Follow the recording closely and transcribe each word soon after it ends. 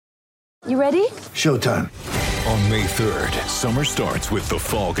You ready? Showtime. On May 3rd, summer starts with The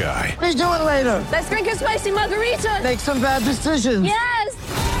Fall Guy. Let's do it later. Let's drink a spicy margarita. Make some bad decisions. Yes!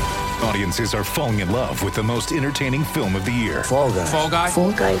 Audiences are falling in love with the most entertaining film of the year. Fall Guy. Fall Guy?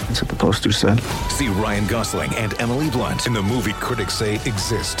 Fall guy. That's what the poster said. See Ryan Gosling and Emily Blunt in the movie critics say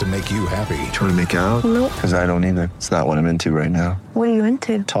exists to make you happy. Trying to make it out? Nope. Because I don't either. It's not what I'm into right now. What are you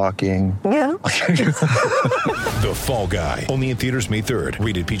into? Talking. Yeah. The Fall Guy. Only in theaters May 3rd.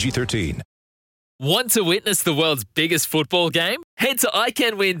 Rated PG-13. Want to witness the world's biggest football game? Head to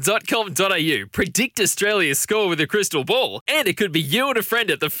iCanWin.com.au, predict Australia's score with a crystal ball, and it could be you and a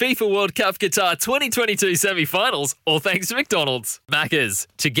friend at the FIFA World Cup Qatar 2022 semi-finals, all thanks to McDonald's. Maccas,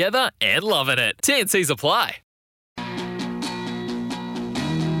 together and loving it. TNCs apply.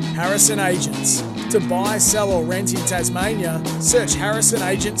 Harrison Agents. To buy, sell or rent in Tasmania, search Harrison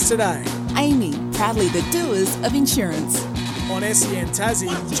Agents today. Amy, proudly the doers of insurance. On SEN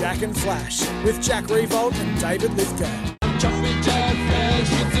Tassie, Jack and Flash, with Jack Revolt and David Lithgow.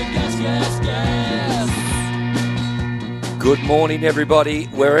 Good morning, everybody.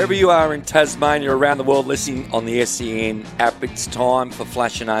 Wherever you are in Tasmania, around the world, listening on the SEN app, it's time for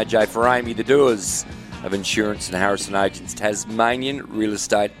Flash and AJ for Amy, the doers of insurance and Harrison Agents, Tasmanian real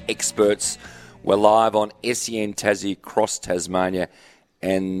estate experts. We're live on SEN Tassie across Tasmania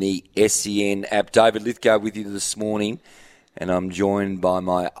and the SEN app. David Lithgow with you this morning. And I'm joined by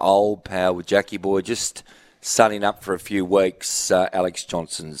my old pal with Jackie Boy, just sunning up for a few weeks. Alex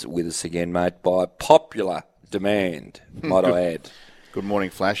Johnson's with us again, mate, by popular demand, might I add. Good morning,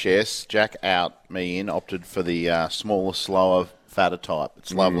 Flash. Yes, Jack out, me in, opted for the smaller, slower, fatter type.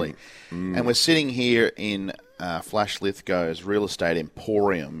 It's lovely. And we're sitting here in Flash Lithgow's real estate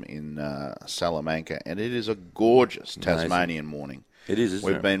emporium in Salamanca, and it is a gorgeous Tasmanian morning. It is, isn't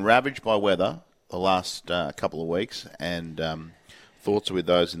it? We've been ravaged by weather the last couple of weeks, and thoughts are with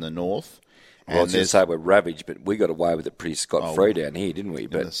those in the north. Well, I was going to say we're ravaged, but we got away with it pretty scot-free down here, didn't we?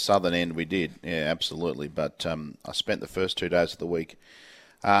 But the southern end we did, yeah, absolutely. But I spent the first 2 days of the week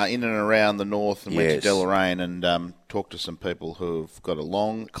in and around the north and went to Deloraine and talked to some people who've got a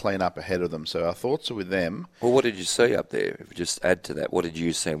long clean-up ahead of them. So our thoughts are with them. Well, what did you see up there? If we just add to that, what did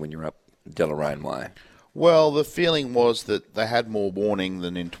you see when you were up Deloraine way? Well, the feeling was that they had more warning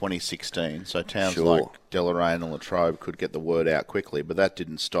than in 2016, so towns like Deloraine and Latrobe could get the word out quickly, but that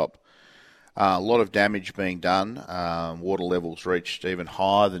didn't stop. A lot of damage being done. Water levels reached even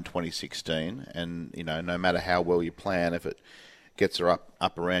higher than 2016, and no matter how well you plan, if it gets her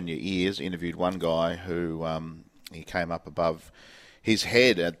up around your ears. Interviewed one guy who he came up above his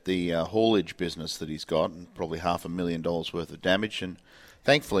head at the haulage business that he's got, and probably $500,000 worth of damage, and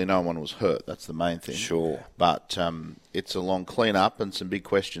thankfully, no one was hurt. That's the main thing. Sure. But it's a long clean-up, and some big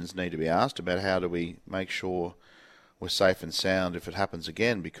questions need to be asked about how do we make sure we're safe and sound if it happens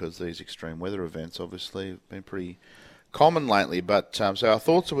again, because these extreme weather events obviously have been pretty common lately. But so our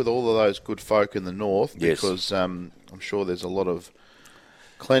thoughts are with all of those good folk in the north, because I'm sure there's a lot of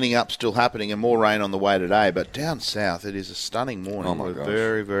cleaning up still happening and more rain on the way today. But down south, it is a stunning morning. Oh my we're gosh.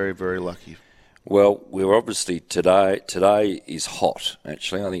 very, very, very lucky. Well, we're obviously today is hot,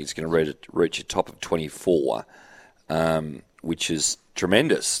 actually. I think it's going to reach a top of 24, which is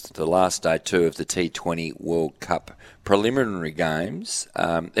tremendous. The last day, too, of the T20 World Cup preliminary games.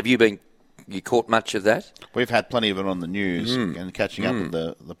 Have you caught much of that? We've had plenty of it on the news and catching up with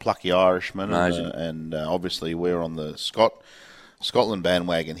the plucky Irishman. And obviously we're on the Scotland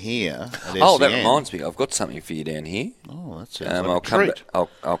bandwagon here at Oh, that SEN. reminds me. I've got something for you down here. Oh, that sounds like a treat.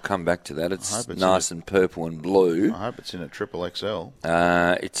 I'll come back to that. It's nice and purple and blue. I hope it's in a triple XL.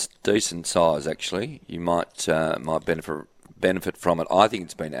 It's decent size, actually. You might benefit from it. I think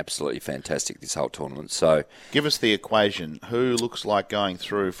it's been absolutely fantastic, this whole tournament. So, give us the equation. Who looks like going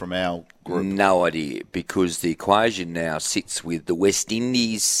through from our group? No idea, because the equation now sits with the West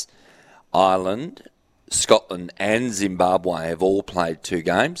Indies, Ireland, Scotland and Zimbabwe have all played 2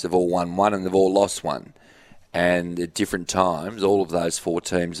 games. They've all won 1 and they've all lost 1. And at different times, all of those 4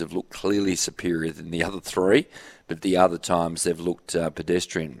 teams have looked clearly superior than the other 3, but the other times they've looked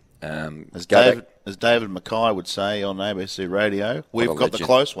pedestrian. As David Mackay would say on ABC Radio, we've got the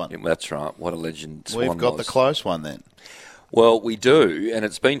close one. Yeah, that's right. What a legend Swan We've got the close one then. Well, we do, and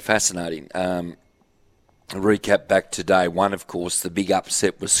it's been fascinating. A recap back to day 1, of course, the big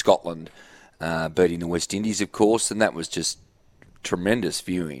upset was Scotland beating the West Indies, of course, and that was just tremendous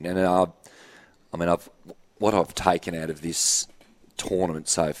viewing. And what I've taken out of this tournament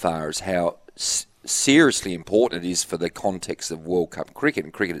so far is how seriously important it is for the context of World Cup cricket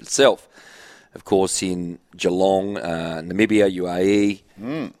and cricket itself. Of course, in Geelong, Namibia, UAE,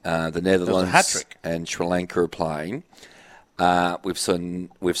 the Netherlands, and Sri Lanka are playing. We've seen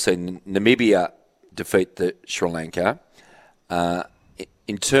Namibia defeat the Sri Lanka.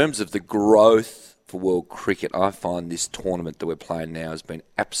 In terms of the growth for world cricket, I find this tournament that we're playing now has been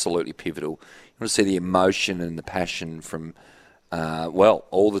absolutely pivotal. You want to see the emotion and the passion from,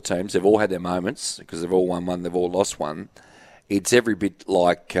 all the teams. They've all had their moments because they've all won one, they've all lost one. It's every bit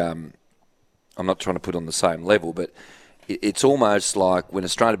like, I'm not trying to put on the same level, but it's almost like when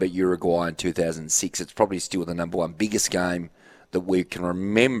Australia beat Uruguay in 2006, it's probably still the number one biggest game that we can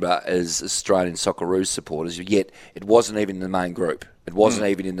remember as Australian Socceroos supporters, yet it wasn't even in the main group. It wasn't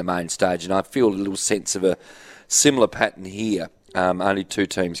even in the main stage, and I feel a little sense of a similar pattern here. Only 2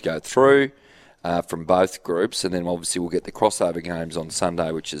 teams go through from both groups, and then obviously we'll get the crossover games on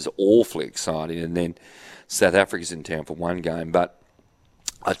Sunday, which is awfully exciting, and then South Africa's in town for one game. But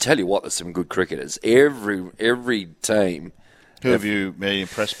I tell you what, there's some good cricketers. Every team. Who have you been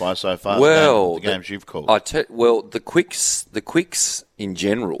impressed by so far? Well, the games you've called. The quicks in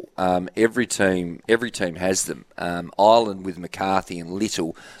general. Every team has them. Ireland with McCarthy and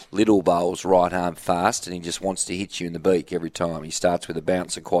Little bowls right arm fast, and he just wants to hit you in the beak every time. He starts with a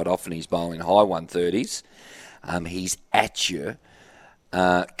bounce, and quite often he's bowling high 130s. He's at you.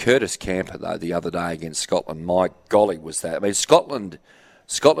 Curtis Camper though the other day against Scotland, my golly was that. I mean, Scotland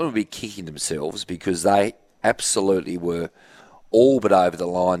would be kicking themselves because they absolutely were all but over the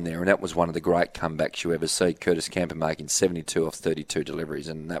line there, and that was one of the great comebacks you ever see. Curtis Camper making 72 off 32 deliveries,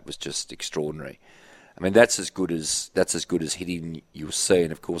 and that was just extraordinary. I mean, that's as good as hitting you'll see,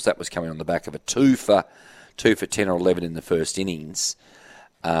 and of course that was coming on the back of a 2 for 10 or 11 in the first innings.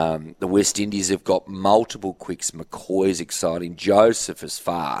 The West Indies have got multiple quicks. McCoy's exciting. Joseph is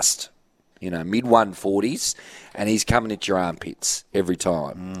fast, mid 140s, and he's coming at your armpits every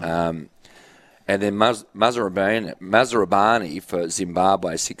time. And then Mazarabani for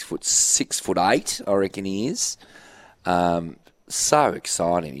Zimbabwe, 6'8", I reckon he is. So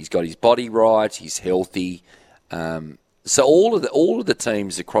exciting. He's got his body right. He's healthy. So all of the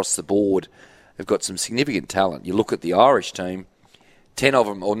teams across the board have got some significant talent. You look at the Irish team, 10 of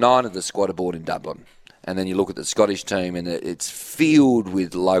them or 9 of the squad are born in Dublin. And then you look at the Scottish team, and it's filled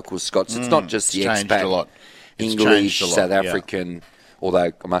with local Scots. It's not just the expat, English, South African. Yeah.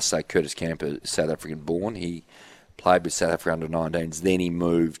 Although I must say Curtis Camper is South African born. He played with South Africa under-19s. Then he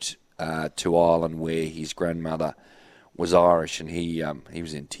moved to Ireland where his grandmother was Irish, and he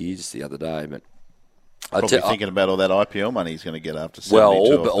was in tears the other day. But probably thinking about all that IPL money he's going to get after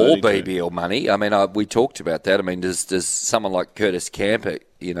 72 all BBL money. I mean, we talked about that. I mean, does someone like Curtis Camper,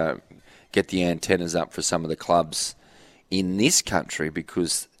 get the antennas up for some of the clubs in this country,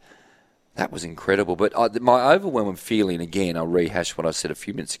 because that was incredible. But my overwhelming feeling, again, I'll rehash what I said a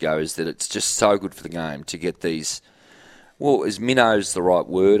few minutes ago, is that it's just so good for the game to get these. Well, is minnows the right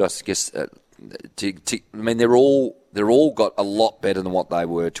word? I guess. I mean, they're all got a lot better than what they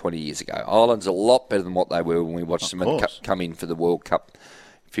were 20 years ago. Ireland's a lot better than what they were when we watched them come in for the World Cup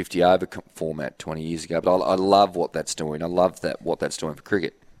 50 over format 20 years ago. But I love what that's doing. I love what that's doing for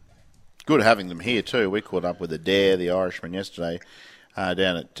cricket. Good having them here too. We caught up with Adair, the Irishman, yesterday.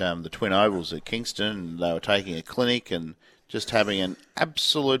 Down at the Twin Ovals at Kingston. They were taking a clinic and just having an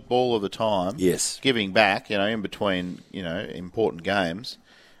absolute ball of the time. Yes. Giving back, in between, important games.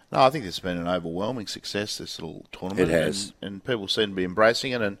 No, I think this has been an overwhelming success, this little tournament. It has. And people seem to be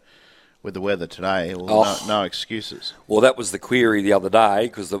embracing it, and with the weather today, no excuses. Well, that was the query the other day,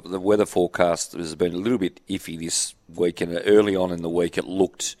 because the weather forecast has been a little bit iffy this week, and early on in the week it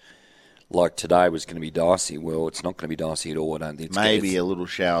looked like today was going to be dicey. Well, it's not going to be dicey at all, I don't think. Maybe a little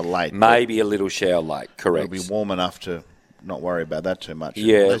shower late. Maybe a little shower late, correct. It'll be warm enough to not worry about that too much.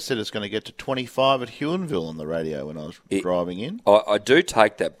 Yeah. They said it's going to get to 25 at Huonville on the radio when I was driving in. I do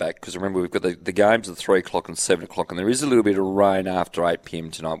take that back, because remember we've got the games at 3 o'clock and 7 o'clock, and there is a little bit of rain after 8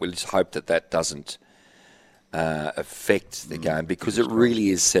 p.m. tonight. We'll just hope that doesn't affect the game, because it really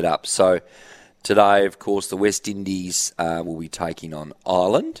is set up. So today, of course, the West Indies will be taking on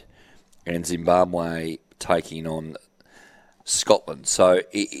Ireland, and Zimbabwe taking on Scotland. So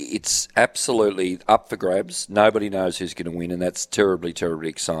it's absolutely up for grabs. Nobody knows who's going to win, and that's terribly, terribly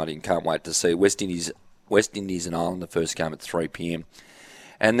exciting. Can't wait to see West Indies and Ireland, the first game at 3 p.m.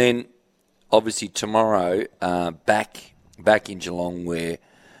 And then, obviously, tomorrow, back in Geelong, where,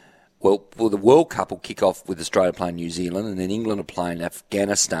 well, the World Cup will kick off with Australia playing New Zealand, and then England are playing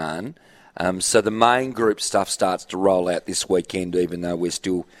Afghanistan. So the main group stuff starts to roll out this weekend, even though we're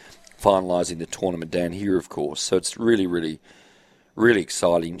still finalising the tournament down here, of course. So it's really, really, really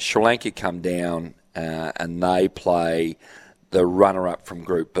exciting. Sri Lanka come down and they play the runner-up from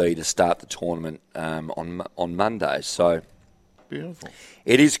Group B to start the tournament on Monday. So beautiful.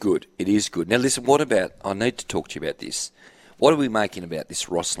 It is good. It is good. Now, listen, I need to talk to you about this. What are we making about this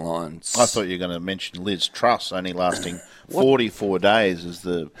Ross Lyons? I thought you were going to mention Liz Truss only lasting 44 days as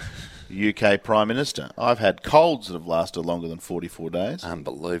the UK Prime Minister. I've had colds that have lasted longer than 44 days.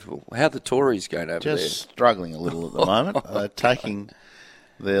 Unbelievable. How are the Tories going over there? Just struggling a little at the moment. Taking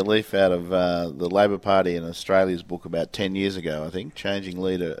their leaf out of the Labor Party in Australia's book about 10 years ago, I think, changing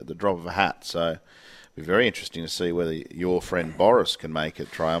leader at the drop of a hat. So it'll be very interesting to see whether your friend Boris can make a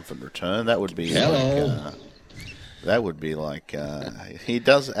triumphant return. That would be he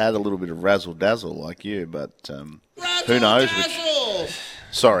does add a little bit of razzle-dazzle like you, but who knows?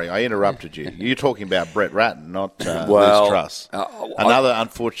 Sorry, I interrupted you. You're talking about Brett Ratton, not Liz Truss. Another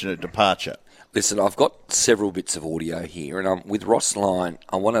unfortunate departure. Listen, I've got several bits of audio here, and with Ross Lyon,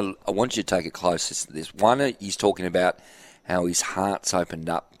 I want you to take a close listen to this. One, he's talking about how his heart's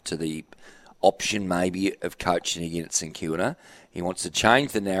opened up to the option maybe of coaching again at St Kilda. He wants to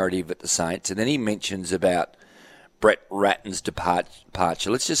change the narrative at the Saints, and then he mentions about Brett Ratton's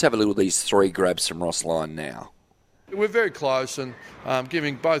departure. Let's just have a little of these three grabs from Ross Lyon now. We're very close, and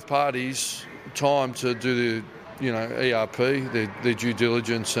giving both parties time to do the, ERP, their due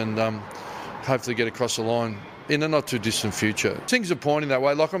diligence, and hopefully get across the line in a not too distant future. Things are pointing that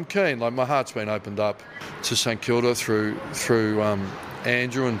way. Like, I'm keen. Like, my heart's been opened up to St Kilda through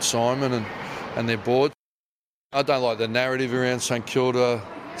Andrew and Simon and their board. I don't like the narrative around St Kilda.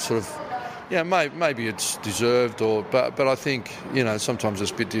 Sort of, maybe it's deserved, but I think sometimes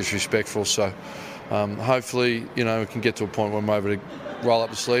it's a bit disrespectful. So. Hopefully, we can get to a point where I'm able to roll up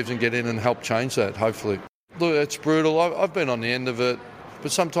the sleeves and get in and help change that, hopefully. Look, it's brutal. I've been on the end of it, but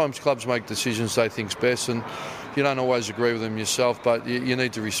sometimes clubs make decisions they think's best, and you don't always agree with them yourself, but you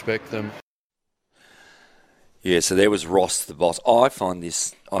need to respect them. Yeah, so there was Ross, the boss. I find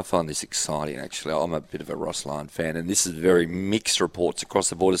this exciting, actually. I'm a bit of a Ross Lyon fan, and this is very mixed reports across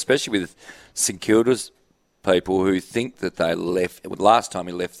the board, especially with St Kilda's people who think that they left, last time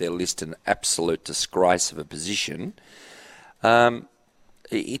he left their list, an absolute disgrace of a position.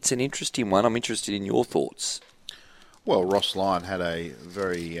 It's an interesting one. I'm interested in your thoughts. Well, Ross Lyon had a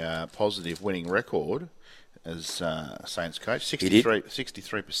very positive winning record as Saints coach,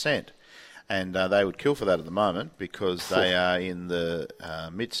 63%. And they would kill for that at the moment because they are in the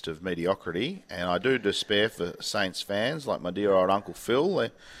midst of mediocrity. And I do despair for Saints fans, like my dear old Uncle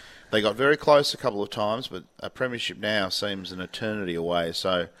Phil. They got very close a couple of times, but a premiership now seems an eternity away.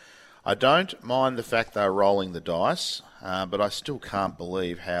 So I don't mind the fact they're rolling the dice, but I still can't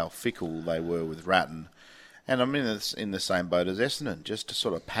believe how fickle they were with Ratton. And I'm in the same boat as Essendon, just to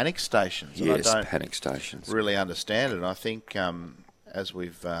sort of panic stations. Yes, I don't panic stations. Really understand it. And I think, as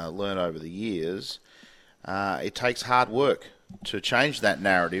we've learned over the years, it takes hard work to change that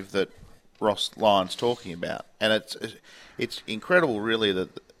narrative that Ross Lyon's talking about. And it's incredible, really,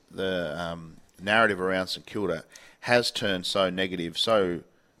 that the narrative around St Kilda has turned so negative,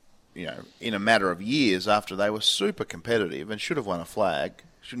 in a matter of years after they were super competitive and should have won a flag,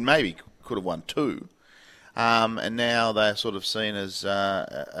 could have won two, and now they're sort of seen as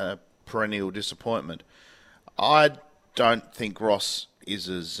a perennial disappointment. I don't think Ross is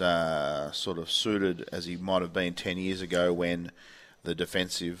as sort of suited as he might have been 10 years ago when the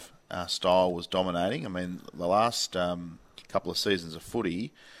defensive style was dominating. I mean, the last couple of seasons of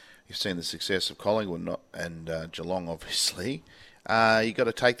footy, you've seen the success of Collingwood and Geelong, obviously. You've got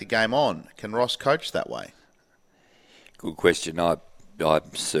to take the game on. Can Ross coach that way? Good question. I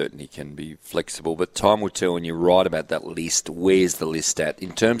certainly can be flexible, but time will tell when you're right about that list. Where's the list at?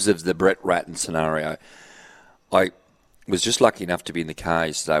 In terms of the Brett Ratton scenario, I was just lucky enough to be in the car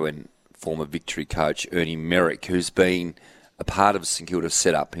yesterday when former Victory coach Ernie Merrick, who's been a part of St Kilda's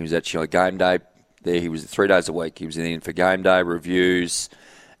setup, he was actually on game day there. He was 3 days a week. He was in for game day reviews,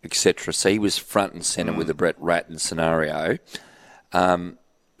 etc. So he was front and centre with the Brett Ratton scenario.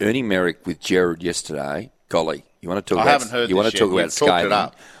 Ernie Merrick with Gerard yesterday. Golly, you want to talk about? I haven't heard you want to talk about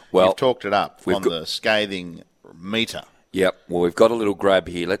scathing? Well, you've talked it up on the scathing meter. Yep. Well, we've got a little grab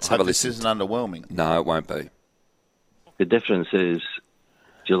here. Let's have a listen. This isn't underwhelming. No, it won't be. The difference is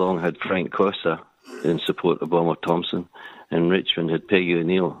Geelong had Frank Costa in support of Bomber Thompson, and Richmond had Peggy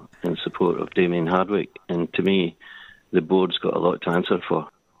O'Neill in support of Damien Hardwick. And to me, the board's got a lot to answer for.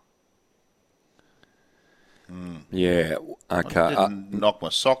 Yeah, okay. I didn't knock my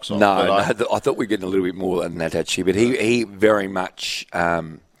socks off. No, I thought we were getting a little bit more than that actually, but he very much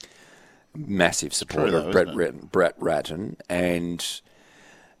massive supporter of Brett Ratton, and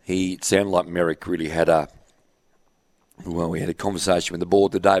it sounded like Merrick really had we had a conversation with the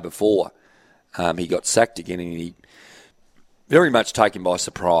board the day before. He got sacked again, and he very much taken by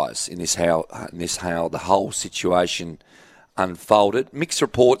surprise in this how the whole situation unfolded. Mixed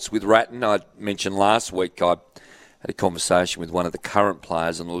reports with Ratton. I mentioned last week I had a conversation with one of the current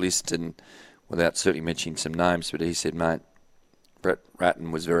players on the list, and without certainly mentioning some names, but he said, mate, Brett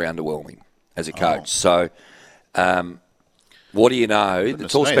Ratten was very underwhelming as a coach. So, what do you know?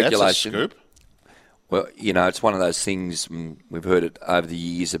 It's all speculation. That's a scoop. Well, it's one of those things, we've heard it over the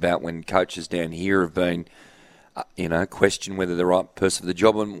years about when coaches down here have been, questioned whether they're the right person for the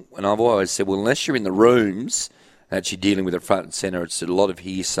job. And I've always said, well, unless you're in the rooms, actually dealing with it front and centre, it's a lot of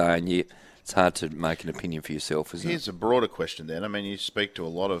hearsay, and it's hard to make an opinion for yourself, isn't it? Here's a broader question then. I mean, you speak to a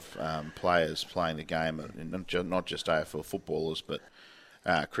lot of players playing the game, and not just AFL footballers, but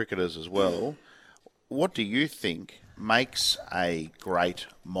cricketers as well. What do you think makes a great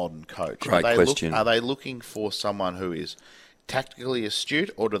modern coach? Great question. Are they looking for someone who is tactically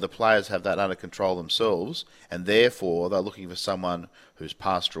astute, or do the players have that under control themselves, and therefore they're looking for someone whose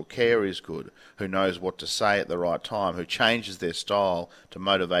pastoral care is good, who knows what to say at the right time, who changes their style to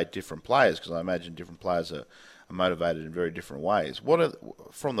motivate different players? Because I imagine different players are motivated in very different ways.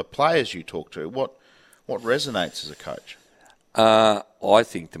 From the players you talk to, what resonates as a coach? I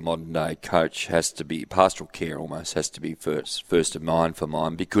think the modern day coach has to be pastoral care, almost has to be first of mind for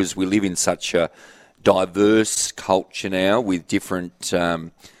mine, because we live in such a diverse culture now with different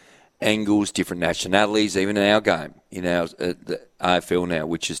angles, different nationalities, even in our game, in our the AFL now,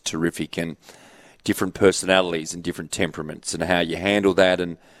 which is terrific, and different personalities and different temperaments, and how you handle that.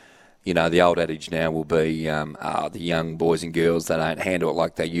 And the old adage now will be the young boys and girls, they don't handle it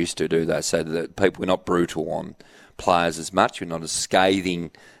like they used to, do they? So that people are not brutal on players as much, we're not as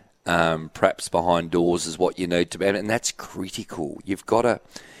scathing perhaps behind doors as what you need to be, and that's critical. You've got to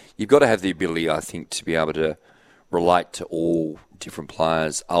have the ability, I think, to be able to relate to all different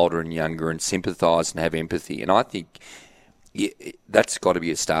players, older and younger, and sympathise and have empathy. And I think that's got to be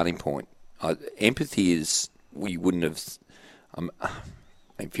a starting point. Empathy is, we wouldn't have,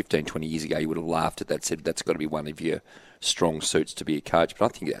 15, 20 years ago, you would have laughed at that, said that's got to be one of your strong suits to be a coach. But I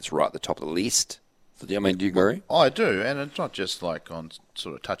think that's right at the top of the list. I mean, do you agree? I do, and it's not just like on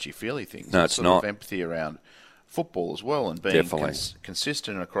sort of touchy-feely things. No, it's sort not. Of empathy around football as well, and being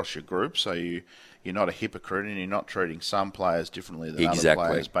consistent across your group, so you're not a hypocrite and you're not treating some players differently than other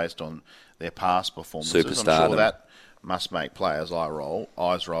players based on their past performances. Superstardom. I'm sure that must make players'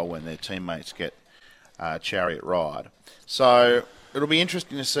 eyes roll when their teammates get chariot ride. So it'll be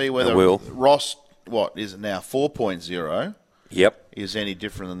interesting to see whether Ross, what is it now, 4.0? Yep. Is any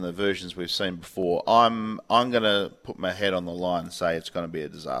different than the versions we've seen before. I'm going to put my head on the line and say it's going to be a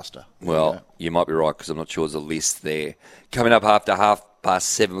disaster. Well, you might be right, because I'm not sure there's a list there. Coming up after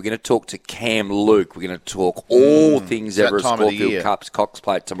 7:30, we're going to talk to Cam Luke. We're going to talk all things Everest Caulfield Cups, Cox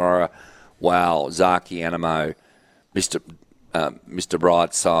Plate tomorrow. Wow, Zaki Animo, Mr.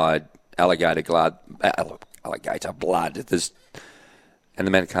 Brightside, Alligator Blood. And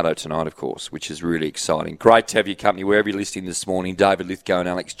the Mankato tonight, of course, which is really exciting. Great to have your company wherever you're listening this morning. David Lithgow and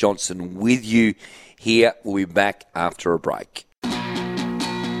Alex Johnson with you here. We'll be back after a break.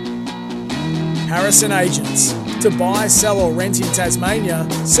 Harrison Agents. To buy, sell or rent in Tasmania,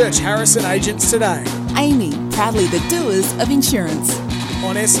 search Harrison Agents today. Amy, proudly the doers of insurance.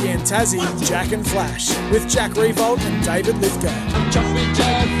 On SEN Tassie, Jack and Flash, with Jack Revolt and David Lithgow.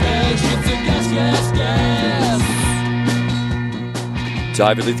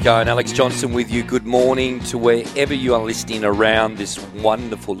 David Lithgow and Alex Johnson with you. Good morning to wherever you are listening around this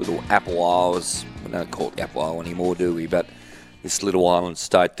wonderful little Apple Isles. We don't call it the Apple Isle anymore, do we? But this little island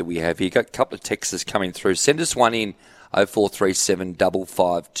state that we have here. Got a couple of texts coming through. Send us one in, 0437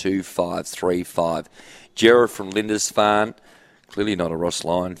 552 535. Gerard from Lindisfarne, clearly not a Ross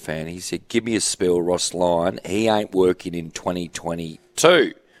Lyon fan. He said, give me a spell, Ross Lyon. He ain't working in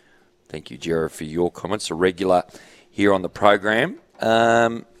 2022. Thank you, Gerard, for your comments. A regular here on the program. He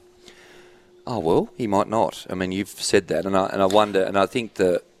might not. I mean, you've said that, and I wonder, and I think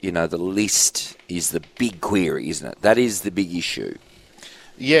the list is the big query, isn't it? That is the big issue.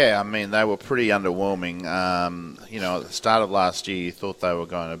 Yeah, I mean, they were pretty underwhelming. At the start of last year, you thought they were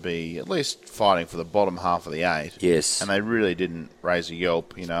going to be at least fighting for the bottom half of the 8. Yes. And they really didn't raise a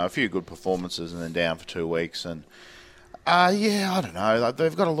yelp. A few good performances and then down for 2 weeks. And, I don't know.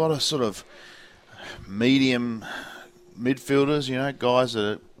 They've got a lot of sort of medium midfielders, guys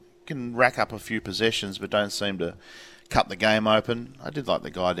that can rack up a few possessions but don't seem to cut the game open. I did like the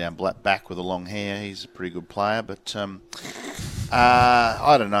guy down back with the long hair. He's a pretty good player, but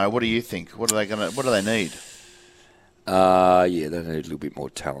I don't know. What do you think? What do they need? They need a little bit more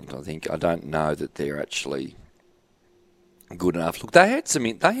talent, I think. I don't know that they're actually good enough. Look, they had some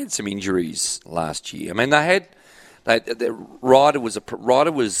injuries last year. I mean, Ryder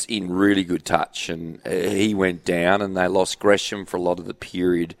was in really good touch, and he went down, and they lost Gresham for a lot of the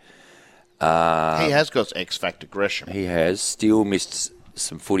period. He has got X-factor aggression. He has. Still missed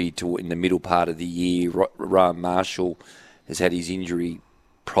some footy in the middle part of the year. Ryan Marshall has had his injury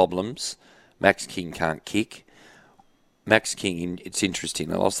problems. Max King can't kick. Max King, it's interesting.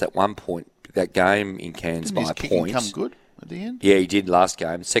 They lost that 1 point, that game in Cairns by a point. Did his kicking come good at the end? Yeah, he did last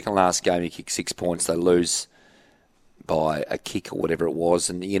game. Second last game, he kicked 6 points. They lose by a kick or whatever it was.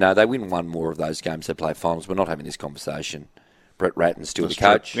 And, they win one more of those games. They play finals. We're not having this conversation. Brett Ratton's still the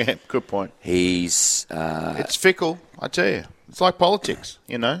coach. True. Yeah, good point. He's... it's fickle, I tell you. It's like politics,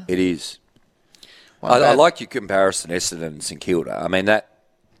 It is. I like your comparison, Essendon and St Kilda. I mean, that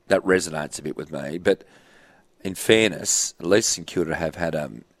resonates a bit with me. But in fairness, at least St Kilda have had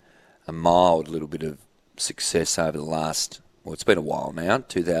a mild little bit of success over the last... Well, it's been a while now,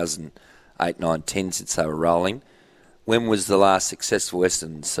 2008, 9, 10 since they were rolling. When was the last successful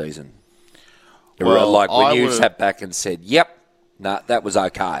Essendon season? Well, like when you sat back and said, yep, no, that was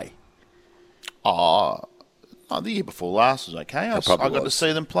okay. The year before last was okay. I got to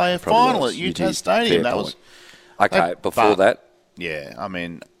see them play a final at Utah Stadium. That was okay. Before that, yeah. I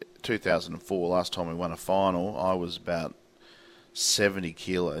mean, 2004, last time we won a final, I was about 70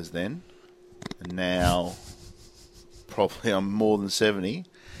 kilos then, and now probably I'm more than 70.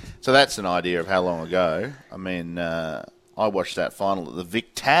 So that's an idea of how long ago. I mean, I watched that final at the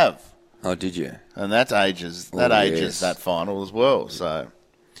Vic Tav. Oh, did you? And that ages that final as well. So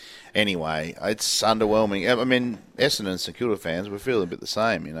anyway, it's underwhelming. I mean, Essendon and St Kilda fans, we feel a bit the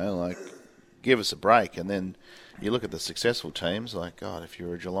same, like, give us a break. And then you look at the successful teams, like, God, if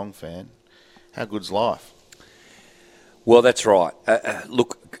you're a Geelong fan, how good's life? Well, that's right.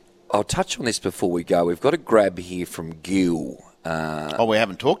 Look, I'll touch on this before we go. We've got a grab here from Gil. We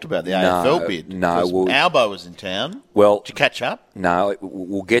haven't talked about the AFL bid. No. Albo was in town. Well, did you catch up? No,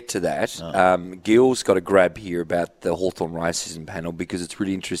 we'll get to that. Oh. Gil's got a grab here about the Hawthorn racism panel because it's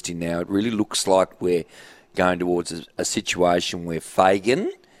really interesting now. It really looks like we're going towards a situation where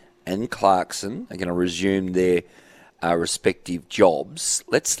Fagan and Clarkson are going to resume their respective jobs.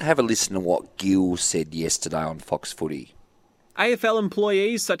 Let's have a listen to what Gil said yesterday on Fox Footy. AFL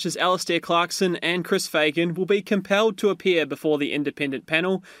employees such as Alastair Clarkson and Chris Fagan will be compelled to appear before the independent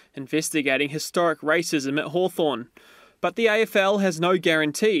panel investigating historic racism at Hawthorn. But the AFL has no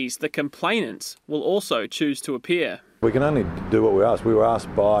guarantees the complainants will also choose to appear. We can only do what we're asked. We were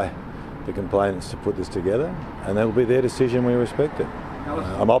asked by the complainants to put this together, and that'll be their decision. We respect it.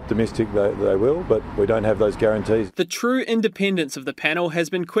 I'm optimistic that they will, but we don't have those guarantees. The true independence of the panel has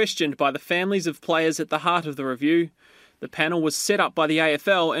been questioned by the families of players at the heart of the review. The panel was set up by the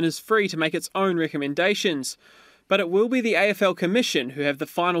AFL and is free to make its own recommendations. But it will be the AFL Commission who have the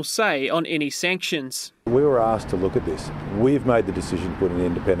final say on any sanctions. We were asked to look at this. We've made the decision to put an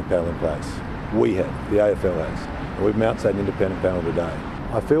independent panel in place. We have, the AFL has. We've mounted an independent panel today.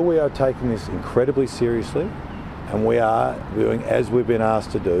 I feel we are taking this incredibly seriously, and we are doing as we've been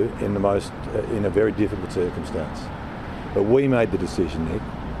asked to do in a very difficult circumstance. But we made the decision, Nick,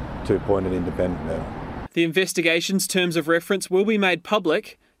 to appoint an independent panel. The investigation's terms of reference will be made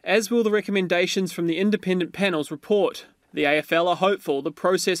public, as will the recommendations from the independent panel's report. The AFL are hopeful the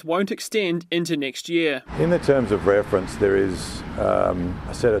process won't extend into next year. In the terms of reference, there is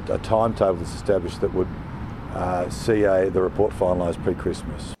a timetable that's established that would see the report finalised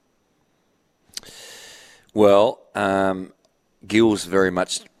pre-Christmas. Well, Gil's very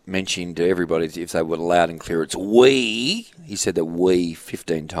much mentioned to everybody if they were loud and clear. It's we. He said that we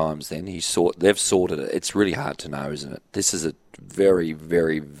 15 times then. They've sorted it. It's really hard to know, isn't it? This is a very,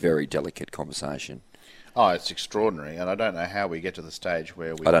 very, very delicate conversation. Oh, it's extraordinary. And I don't know how we get to the stage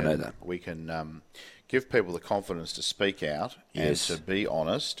where we can give people the confidence to speak out and to be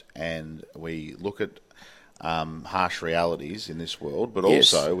honest, and we look at harsh realities in this world, but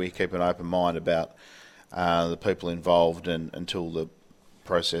also we keep an open mind about the people involved until the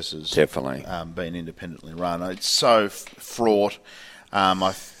processes definitely been independently run. It's so fraught.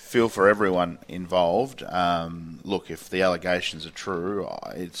 I feel for everyone involved. Look, if the allegations are true,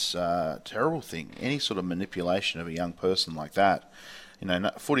 it's a terrible thing. Any sort of manipulation of a young person like that. We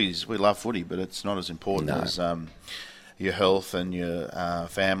love footy, but it's not as important as your health and your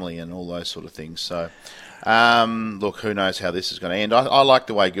family and all those sort of things. So, look, who knows how this is going to end. I like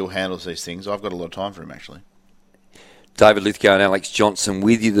the way Gil handles these things. I've got a lot of time for him, actually. David Lithgow and Alex Johnson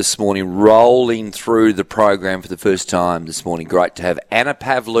with you this morning, rolling through the program for the first time this morning. Great to have Anna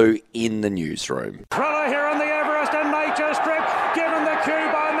Pavlou in the newsroom. Thriller here on the Everest and Nature Strip, given the cue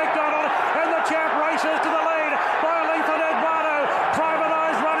by McDonald, and the champ races to the lead by a length on Eduardo. Private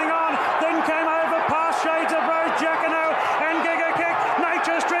Eyes running on, then came over past shades of Rose Jacquinot and Giga Kick.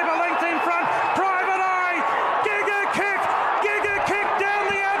 Nature Strip a length in front. Private Eye, Giga Kick down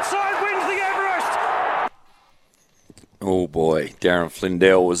the outside, wins the Darren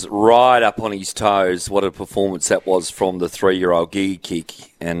Flindell was right up on his toes. What a performance that was from the 3-year-old Giga Kick.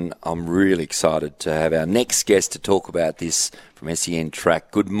 And I'm really excited to have our next guest to talk about this from SEN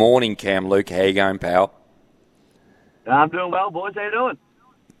Track. Good morning, Cam Luke. How you going, pal? I'm doing well, boys. How you doing?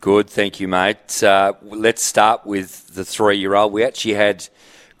 Good, thank you, mate. Let's start with the 3-year-old. We actually had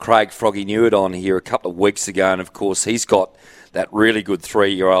Craig Froggy Newett on here a couple of weeks ago, and of course he's got that really good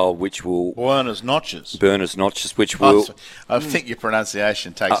 3-year-old, which will... Berners Notches, which will... I think your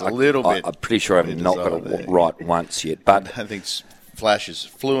pronunciation takes a little bit... I'm pretty sure I've not got it right once yet, but... I think Flash is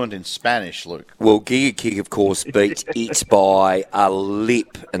fluent in Spanish, Luke. Well, Giga Kick, of course, beat It by a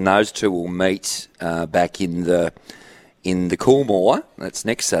lip, and those two will meet back in the Coolmore. That's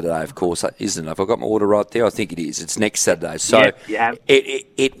next Saturday, of course, isn't it? Have I got my order right there? I think it is. It's next Saturday. So yeah.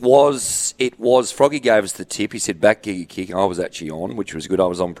 It was. Froggy gave us the tip. He said back Giga Kick. I was actually on, which was good. I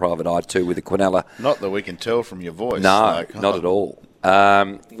was on Private Eye too with the Quinella. Not that we can tell from your voice. No, not at all.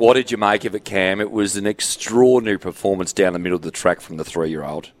 What did you make of it, Cam? It was an extraordinary performance down the middle of the track from the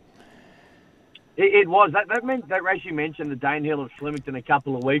 3-year-old. It was. That race you mentioned, the Danehill of Flemington a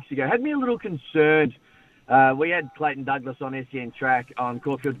couple of weeks ago, had me a little concerned. We had Clayton Douglas on SEN Track on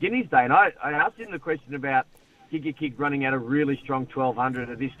Caulfield Guineas Day, and I asked him the question about Giga Kick running out a really strong 1200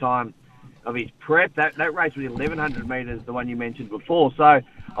 at this time of his prep. That race was 1100 metres, the one you mentioned before. So I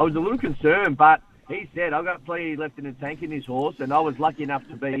was a little concerned, but he said, I've got plenty left in the tank in this horse, and I was lucky enough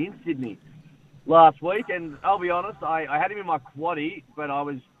to be in Sydney last week. And I'll be honest, I had him in my quaddie, but I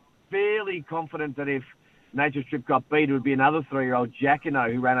was fairly confident that if Nature Strip got beat, it would be another 3-year-old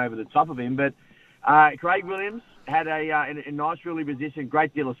Jacquino who ran over the top of him. But Craig Williams had a nice early position,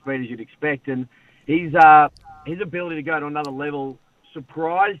 great deal of speed as you'd expect, and his ability to go to another level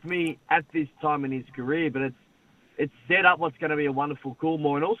surprised me at this time in his career. But it's set up what's going to be a wonderful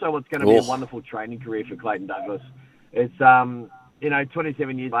Coolmore, and also what's going to be a wonderful training career for Clayton Douglas. It's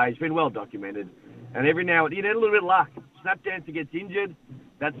 27 years old, he's been well documented, and every now and then you need a little bit of luck. Snap Dancer gets injured,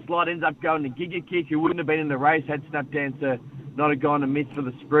 that slot ends up going to Giga Kick, who wouldn't have been in the race had Snap Dancer not have gone to miss for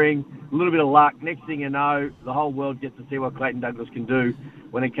the spring. A little bit of luck. Next thing you know, the whole world gets to see what Clayton Douglas can do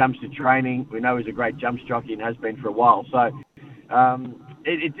when it comes to training. We know he's a great jump jockey and has been for a while. So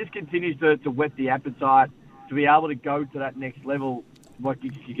it just continues to whet the appetite to be able to go to that next level, what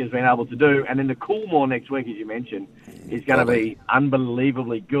Giga Kick has been able to do. And then the Coolmore next week, as you mentioned, is going to be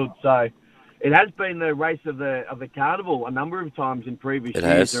unbelievably good. So it has been the race of the carnival a number of times in previous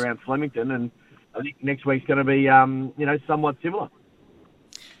years around Flemington, and I think next week's going to be, somewhat similar.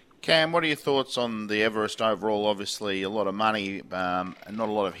 Cam, what are your thoughts on the Everest overall? Obviously, a lot of money and not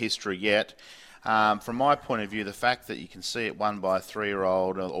a lot of history yet. From my point of view, the fact that you can see it won by a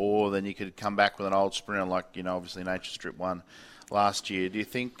 3-year-old, or then you could come back with an old sprinter like, obviously Nature Strip won last year. Do you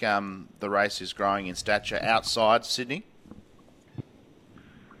think the race is growing in stature outside Sydney?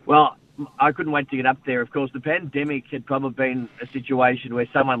 Well, I couldn't wait to get up there. Of course, the pandemic had probably been a situation where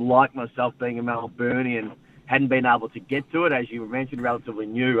someone like myself, being a Melburnian, hadn't been able to get to it, as you mentioned, relatively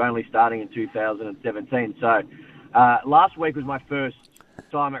new, only starting in 2017. So last week was my first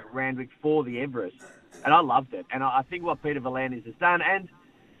time at Randwick for the Everest, and I loved it. And I think what Peter V'landys has done, and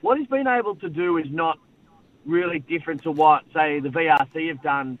what he's been able to do, is not really different to what, say, the VRC have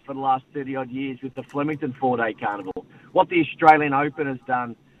done for the last 30-odd years with the Flemington 4-day carnival, what the Australian Open has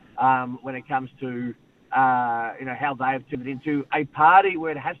done when it comes to how they have turned it into a party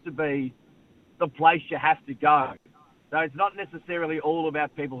where it has to be the place you have to go. So it's not necessarily all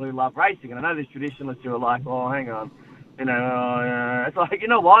about people who love racing. And I know there's traditionalists who are like, oh, hang on. It's like, you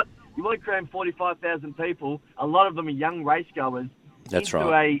know what? You want to cram 45,000 people, a lot of them are young racegoers,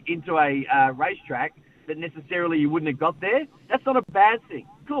 into a racetrack that necessarily you wouldn't have got there. That's not a bad thing.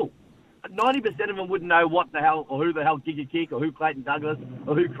 Cool. 90% of them wouldn't know what the hell or who the hell Giga Kick or who Clayton Douglas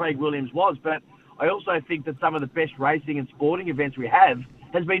or who Craig Williams was. But I also think that some of the best racing and sporting events we have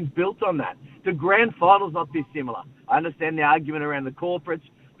has been built on that. The grand final's not dissimilar. I understand the argument around the corporates,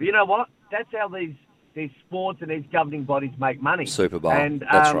 but you know what? That's how these sports and these governing bodies make money. Super Bowl. And,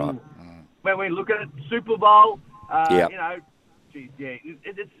 that's right. When we look at it, Super Bowl, it's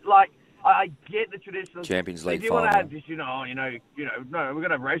like, I get the traditional Champions League if you final. want to have just, no, we're going to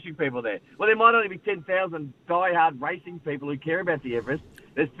have racing people there. Well, there might only be 10,000 die-hard racing people who care about the Everest.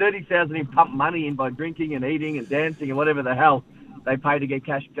 There's 30,000 who pump money in by drinking and eating and dancing and whatever the hell they pay to get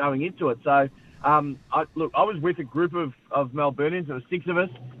cash going into it. So, I was with a group of Melburnians. There were 6 of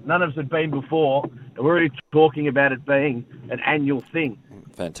us. None of us had been before. And we're already talking about it being an annual thing.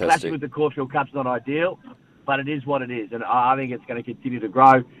 Fantastic. Clashing with the Caulfield Cup's not ideal, but it is what it is. And I think it's going to continue to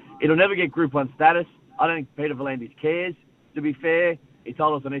grow. It'll never get Group 1 status. I don't think Peter V'landys cares, to be fair. He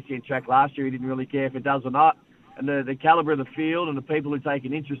told us on SEN Track last year he didn't really care if it does or not. and the calibre of the field and the people who take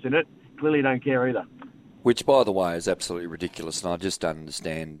an interest in it clearly don't care either. Which, by the way, is absolutely ridiculous, and I just don't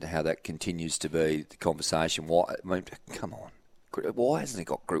understand how that continues to be the conversation. Why? I mean, come on. Why hasn't it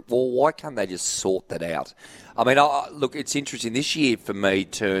got group? Well, why can't they just sort that out? I mean, look, it's interesting. This year, for me,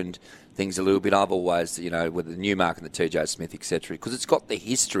 turned things a little bit. I've always, with the Newmarket and the TJ Smith, etc., because it's got the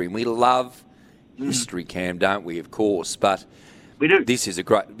history, and we love history, Cam, don't we? Of course, but we do. This is a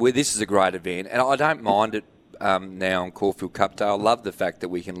great event, and I don't mind it now on Caulfield Cup Day. I love the fact that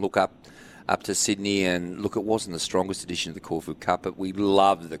we can look up to Sydney and look. It wasn't the strongest edition of the Caulfield Cup, but we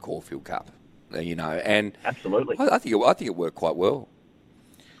loved the Caulfield Cup. And absolutely, I think it worked quite well.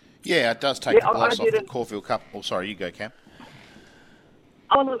 Yeah, it does take the gloss off the Caulfield Cup. Oh, sorry, you go, Cam.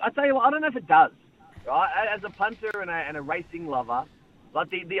 Oh, look, I tell you what, I don't know if it does. Right? As a punter and a racing lover, like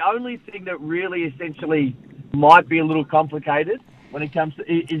the only thing that really essentially might be a little complicated when it comes to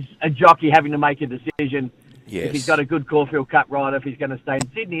is a jockey having to make a decision if he's got a good Caulfield Cup rider, if he's going to stay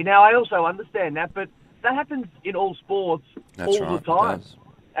in Sydney. Now, I also understand that, but that happens in all sports all the time.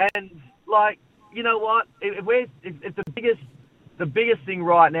 And like, you know what? If the biggest thing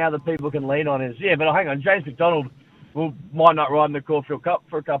right now that people can lean on is, but hang on, James McDonald might not ride in the Caulfield Cup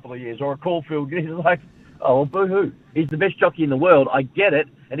for a couple of years, or a Caulfield. He's like, oh, well, boo-hoo. He's the best jockey in the world. I get it,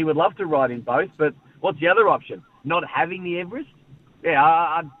 and he would love to ride in both, but what's the other option? Not having the Everest? Yeah,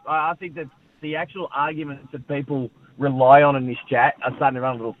 I think that the actual arguments that people rely on in this chat are starting to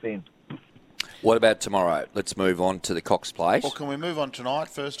run a little thin. What about tomorrow? Let's move on to the Cox Plate. Well, can we move on tonight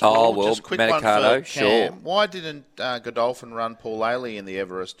first of all? Well, just a quick Manikato, one for Cam. Sure. Why didn't Godolphin run Paul Ailey in the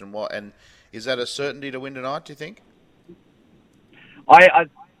Everest, and is that a certainty to win tonight, do you think?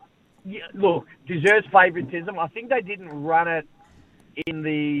 Look, deserves favouritism. I think they didn't run it in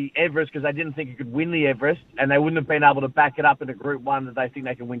the Everest because they didn't think it could win the Everest, and they wouldn't have been able to back it up in a Group 1 that they think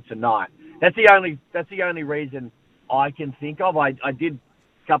they can win tonight. That's the only reason I can think of. I did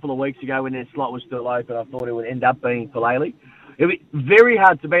a couple of weeks ago when their slot was still open. I thought it would end up being Palele. It was very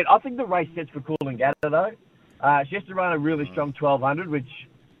hard to beat. I think the race sets for Coolangatta, though. She has to run a really strong 1200, which,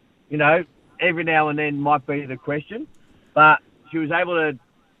 every now and then might be the question. But she was able to,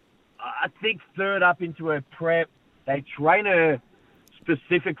 I think, third up into her prep. They train her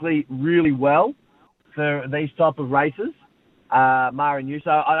specifically really well for these type of races, Mara New. So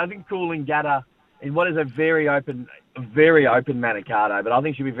I think Coolangatta in what is a very open Manikato, but I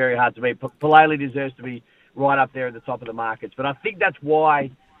think she'll be very hard to beat. Palele deserves to be right up there at the top of the markets. But I think that's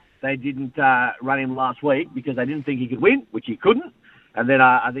why they didn't run him last week, because they didn't think he could win, which he couldn't. And then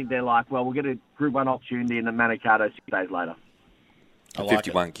I think they're like, well, we'll get a Group 1 opportunity in the Manikato 6 days later.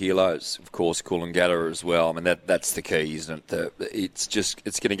 51 kilos, of course, Coolangatta as well. I mean, that's the key, isn't it?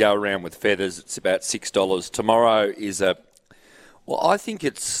 It's going to go around with feathers. It's about $6. Tomorrow is I think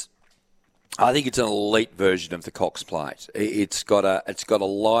it's an elite version of the Cox Plate. It's got a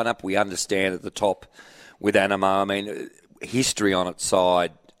lineup we understand at the top with Animo. I mean, history on its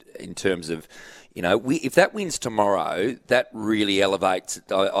side in terms of, if that wins tomorrow, that really elevates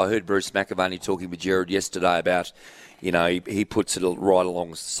it. I heard Bruce McAvaney talking with Gerard yesterday about, he puts it right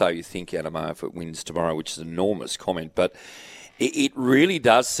along So You Think Animo if it wins tomorrow, which is an enormous comment. But it really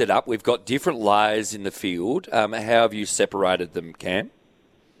does set up. We've got different layers in the field. How have you separated them, Cam?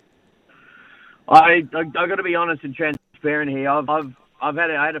 I've got to be honest and transparent here. I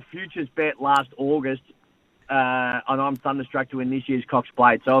had a futures bet last August, and I'm thunderstruck to win this year's Cox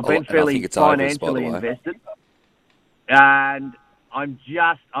Plate. So I've been fairly financially invested, and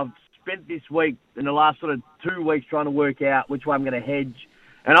I've spent this week in the last sort of 2 weeks trying to work out which way I'm going to hedge,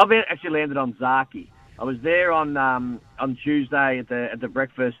 and I've actually landed on Zaki. I was there on Tuesday at the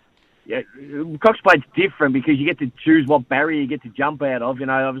breakfast. Yeah, Cox Plate's different because you get to choose what barrier you get to jump out of.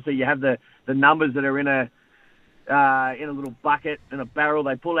 Obviously you have the numbers that are in a little bucket in a barrel.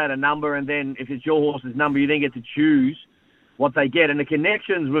 They pull out a number, and then if it's your horse's number, you then get to choose what they get. And the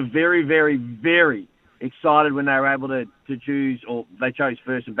connections were very, very, very excited when they were able to choose, or they chose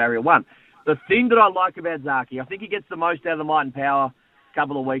first in barrier 1. The thing that I like about Zaki, I think he gets the most out of the Might and Power a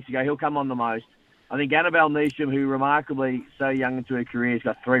couple of weeks ago. He'll come on the most. I think Annabelle Neesham, who remarkably so young into her career, has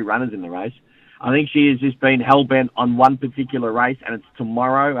got 3 runners in the race. I think she has just been hell-bent on one particular race, and it's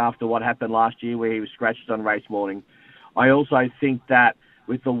tomorrow after what happened last year where he was scratched on race morning. I also think that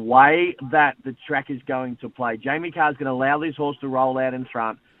with the way that the track is going to play, Jamie Carr's going to allow this horse to roll out in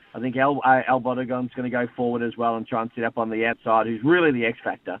front. I think Al Bodegon's going to go forward as well and try and sit up on the outside, who's really the X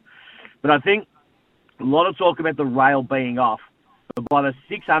factor. But I think a lot of talk about the rail being off. But by the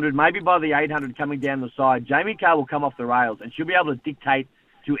 600, maybe by the 800 coming down the side, Jamie Carr will come off the rails, and she'll be able to dictate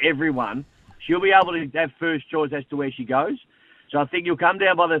to everyone. She'll be able to have first choice as to where she goes. So I think you'll come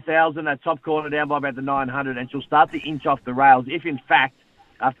down by the 1,000, that top corner down by about the 900, and she'll start to inch off the rails if, in fact,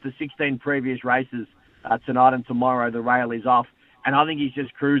 after the 16 previous races tonight and tomorrow, the rail is off. And I think he's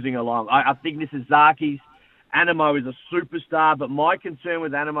just cruising along. I think this is Zaki's. Animo is a superstar, but my concern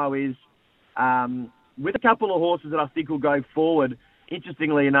with Animo is with a couple of horses that I think will go forward.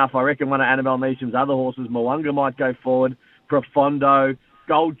 Interestingly enough, I reckon one of Annabelle Neesham's other horses, Mwanga, might go forward. Profondo,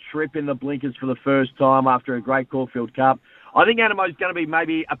 Gold Trip in the blinkers for the first time after a great Caulfield Cup. I think Animo's going to be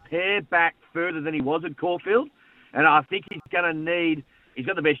maybe a pair back further than he was at Caulfield, and I think he's going to need... He's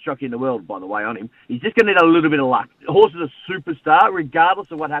got the best jockey in the world, by the way, on him. He's just going to need a little bit of luck. The horse is a superstar,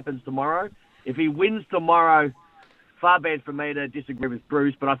 regardless of what happens tomorrow. If he wins tomorrow, far be it for me to disagree with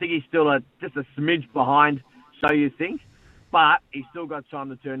Bruce, but I think he's still just a smidge behind, so you think. But he's still got time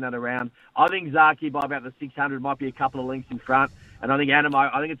to turn that around. I think Zaki, by about the 600, might be a couple of lengths in front. And I think Animo,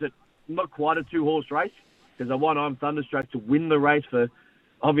 I think it's not quite a two-horse race, because I want I'm Thunderstruck to win the race for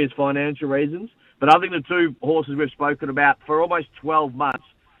obvious financial reasons. But I think the two horses we've spoken about for almost 12 months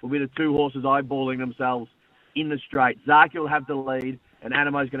will be the two horses eyeballing themselves in the straight. Zaki will have the lead, and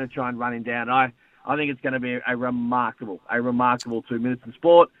Animo's going to try and run him down. I think it's going to be a remarkable 2 minutes in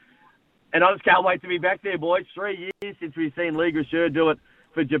sport. And I just can't wait to be back there, boys. 3 years since we've seen Lee Gracheur do it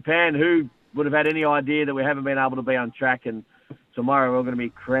for Japan. Who would have had any idea that we haven't been able to be on track? And tomorrow we're going to be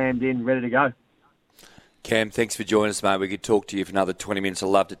crammed in, ready to go. Cam, thanks for joining us, mate. We could talk to you for another 20 minutes. I'd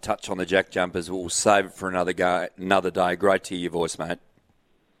love to touch on the Jack Jumpers. We'll save it for another day. Great to hear your voice, mate.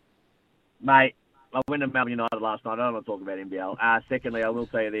 Mate, I went to Melbourne United last night. I don't want to talk about NBL. Secondly, I will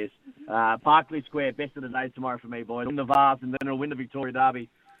tell you this. Parkley Square, best of the day tomorrow for me, boys. Win the Vase, and then it'll win the Victoria Derby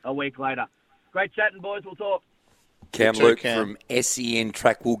a week later. Great chatting, boys. We'll talk. Cam Luke from SEN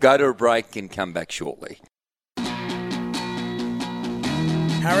Track. We'll go to a break and come back shortly.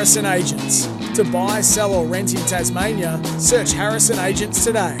 Harrison Agents. To buy, sell or rent in Tasmania, search Harrison Agents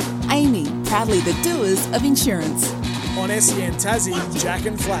today. Amy, proudly the doers of insurance. On SEN Tassie, Jack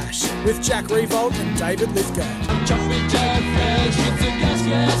and Flash, with Jack Revolt and David Lithgow.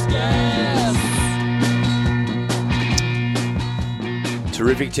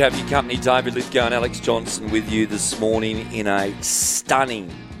 Terrific to have your company, David Lithgow and Alex Johnson, with you this morning in a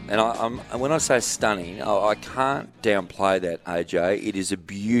stunning, and when I say stunning, I can't downplay that, AJ. It is a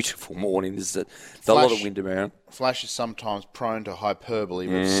beautiful morning. There's a lot of wind around. Flash is sometimes prone to hyperbole,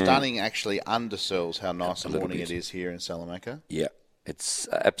 but stunning actually undersells how nice a morning it is here in Salamanca. Yeah, it's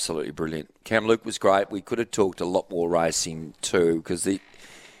absolutely brilliant. Cam Luke was great. We could have talked a lot more racing too, because it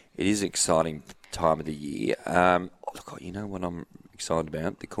is an exciting time of the year. Look, you know what I'm excited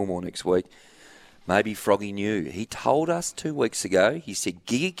about? The Coolmore next week. Maybe Froggy knew. He told us 2 weeks ago, he said,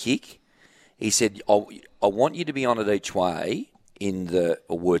 Giga Kick. He said, I want you to be on it each way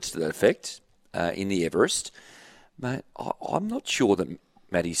or words to that effect, in the Everest. Mate, I'm not sure that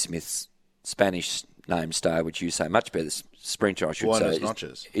Matty Smith's Spanish name star, which you say much better, sprinter, I should Buenos say,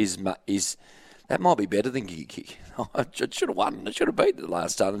 noches. is that might be better than Giga Kick. I should have won. I should have beaten the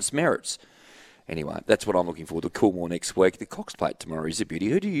last start and its merits. Anyway, that's what I'm looking for. The Coolmore next week. The Cox Plate tomorrow is a beauty.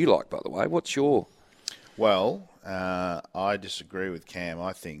 Who do you like, by the way? What's your... Well, I disagree with Cam.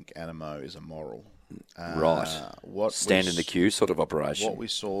 I think Animo is a moral. Right. Stand in the queue sort of operation. What we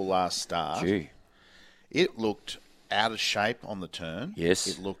saw last start, it looked out of shape on the turn. Yes.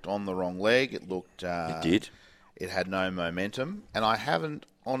 It looked on the wrong leg. It looked... it did. It had no momentum. And I haven't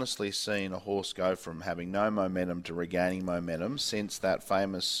honestly seen a horse go from having no momentum to regaining momentum since that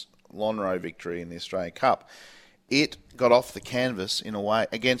famous Lonhro victory in the Australian Cup. It got off the canvas in a way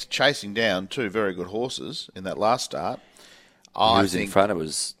against chasing down two very good horses in that last start. Who was in front? It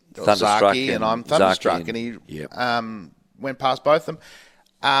was Thunderstruck and I'm Thunderstruck, and he went past both of them.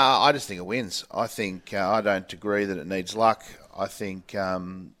 I just think it wins. I think I don't agree that it needs luck. I think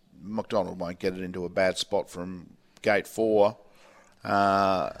McDonald won't get it into a bad spot from gate 4.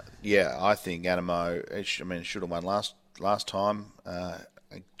 I think Animo, it should have won last time.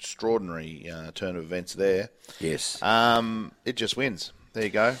 Extraordinary turn of events there. Yes. It just wins. There you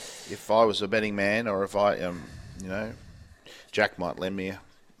go. If I was a betting man, or if I, Jack might lend me a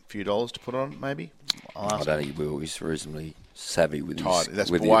few dollars to put on, maybe. I don't think he will. He's reasonably savvy with his...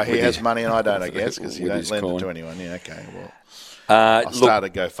 That's why he has money and I don't, I guess, because he don't lend it to anyone. Yeah, okay, well... I'll start a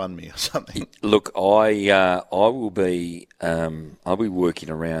GoFundMe or something. Look, I'll be working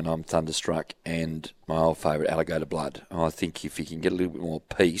around. I'm Thunderstruck and my old favourite Alligator Blood. I think if you can get a little bit more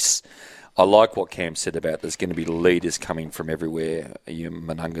peace, I like what Cam said about there's going to be leaders coming from everywhere.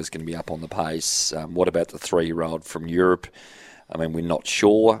 Manunga's going to be up on the pace. What about the 3-year-old from Europe? I mean, we're not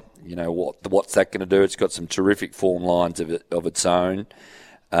sure. What's that going to do? It's got some terrific form lines of its own.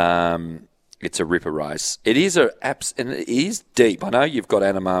 It's a ripper race. It is and it is deep. I know you've got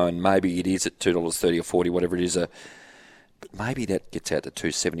Animo, and maybe it is at $2.30 or $40, whatever it is. But maybe that gets out to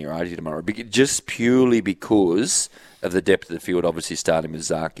 $2.70 or $2.80 tomorrow. Just purely because of the depth of the field. Obviously, starting with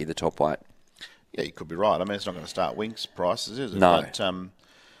Zaki, the top weight. Yeah, you could be right. I mean, it's not going to start Winks prices, is it? No. But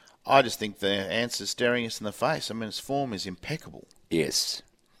I just think the answer's staring us in the face. I mean, his form is impeccable. Yes.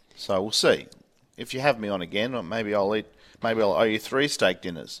 So we'll see. If you have me on again, maybe I'll owe you 3 steak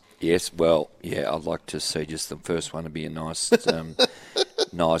dinners. Yes, well, yeah, I'd like to see just the first one to be a nice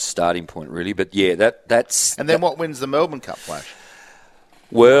nice starting point, really. But, yeah, that's... And then what wins the Melbourne Cup, Flash?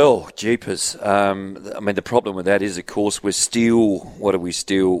 Well, jeepers. I mean, the problem with that is, of course, there's still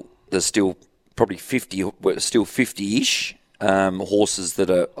probably 50, we're still 50-ish horses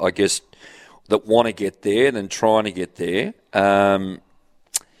that are, I guess, that want to get there and then trying to get there.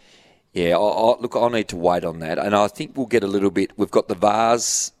 Yeah, I'll need to wait on that. And I think we'll get a little bit... We've got the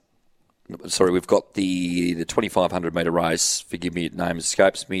we've got the 2,500 metre race. Forgive me, name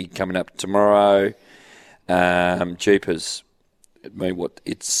escapes me, coming up tomorrow. Jeepers. I mean,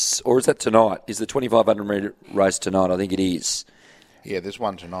 or is that tonight? Is the 2,500 metre race tonight? I think it is. Yeah, there's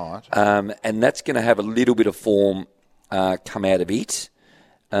one tonight. And that's going to have a little bit of form come out of it.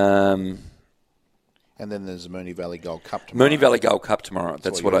 And then there's the Moonee Valley Gold Cup tomorrow. Moonee Valley Gold Cup tomorrow.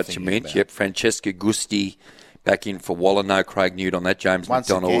 That's what I meant. About. Yep, Francesca Gusti back in for Waller. No Craig Newt on that. James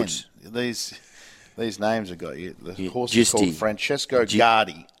McDonald. Again, these names have got you. The horse is called Francesco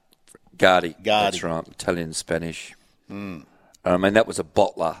Guardi. Guardi. That's right. Italian and Spanish. I mean, that was a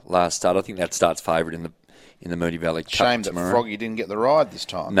bottler last start. I think that starts favourite in the Moonee Valley Cup Shame tomorrow. that Froggy didn't get the ride this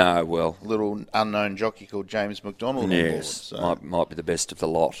time. No, well. A little unknown jockey called James McDonald on board. So. Might be the best of the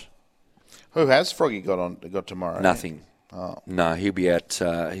lot. Who has Froggy got tomorrow? Nothing. Oh. No, he'll be at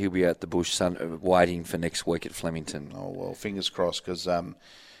the Bush waiting for next week at Flemington. Oh, well, fingers crossed, because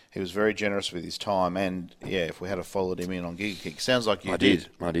he was very generous with his time, and yeah, if we had followed him in on Giga Kick, sounds like you did.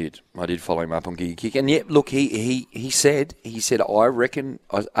 I did follow him up on Giga Kick, and yeah, look, he said I reckon,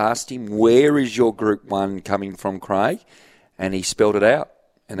 I asked him, where is your Group 1 coming from, Craig, and he spelled it out,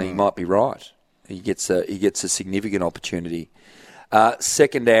 and he might be right. He gets a significant opportunity.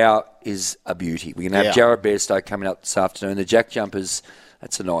 Second hour is a beauty. We're going to have Jared Bairstow coming up this afternoon. The Jack Jumpers,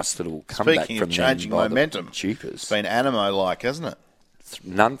 that's a nice little comeback. Speaking from of changing momentum, Cheapers. It's been Animo-like, hasn't it?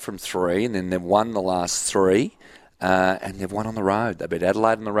 None from 3, and then they've won the last 3, and they've won on the road. They beat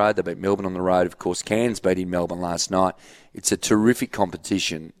Adelaide on the road, they beat Melbourne on the road. Of course, Cairns beat in Melbourne last night. It's a terrific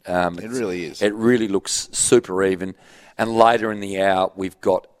competition. It really is. It really looks super even. And later in the hour, we've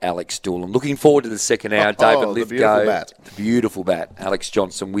got Alex Doolan. Looking forward to the second hour. David Lithgow. The beautiful bat. Alex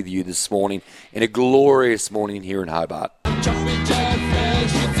Johnson with you this morning in a glorious morning here in Hobart.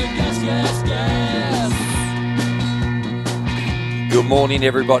 Good morning,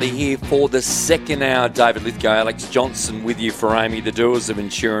 everybody. Here for the second hour. David Lithgow, Alex Johnson with you for Amy, the doers of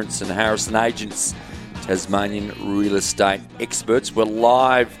insurance and Harrison Agents, Tasmanian real estate experts. We're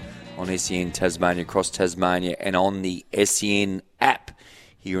live on SEN Tasmania, across Tasmania, and on the SEN app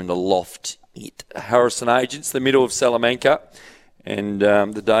here in the loft at Harrison Agents, the middle of Salamanca. And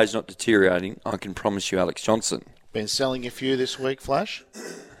the day's not deteriorating, I can promise you, Alex Johnson. Been selling a few this week, Flash?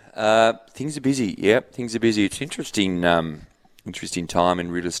 Things are busy, things are busy. It's interesting time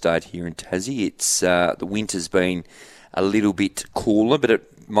in real estate here in Tassie. It's the winter's been a little bit cooler, but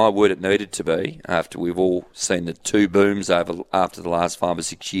my word, it needed to be after we've all seen the 2 booms after the last 5 or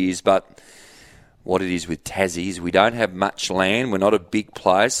 6 years. But what it is with Tassie is we don't have much land, we're not a big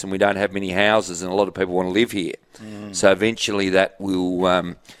place, and we don't have many houses, and a lot of people want to live here. So eventually that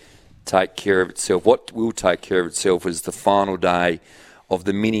will take care of itself. What will take care of itself is the final day of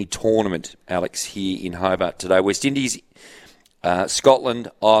the mini tournament, Alex, here in Hobart today. West Indies,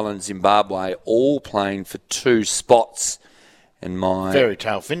 Scotland, Ireland, Zimbabwe, all playing for 2 spots. And my fairy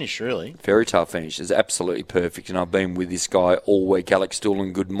tale finish, really. Fairy tale finish is absolutely perfect, and I've been with this guy all week. Alex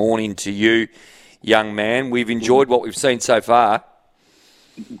Doolan, good morning to you, young man. We've enjoyed what we've seen so far.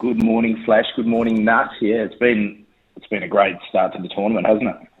 Good morning, Flash. Good morning, Nuts. Yeah, it's been a great start to the tournament, hasn't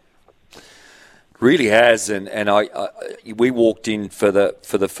it? Really has, and we walked in for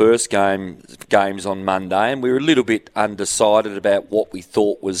the first games on Monday, and we were a little bit undecided about what we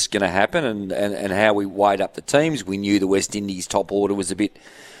thought was going to happen and how we weighed up the teams. We knew the West Indies top order was a bit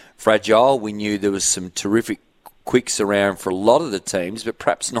fragile. We knew there was some terrific quicks around for a lot of the teams, but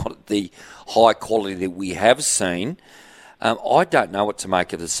perhaps not at the high quality that we have seen. I don't know what to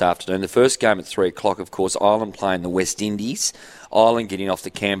make of this afternoon. The first game at 3 o'clock, of course, Ireland playing the West Indies. Ireland getting off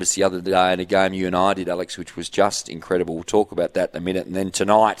the canvas the other day in a game you and I did, Alex, which was just incredible. We'll talk about that in a minute. And then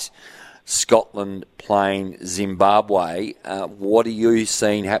tonight, Scotland playing Zimbabwe. What are you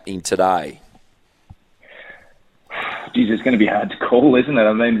seeing happening today? geez, it's going to be hard to call, isn't it?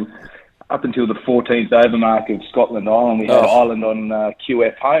 I mean, up until the 14th over mark of Scotland-Ireland, we had Ireland on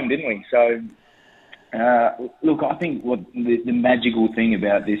QF home, didn't we? So, look, I think what the magical thing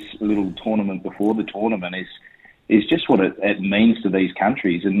about this little tournament before the tournament is just what it means to these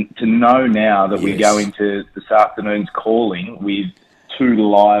countries. And to know now that we go into this afternoon's calling with 2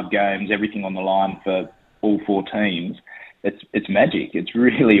 live games, everything on the line for all 4 teams, it's magic. It's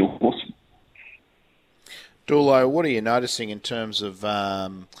really awesome. Doulo, what are you noticing in terms of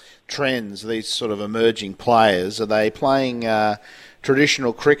trends, these sort of emerging players? Are they playing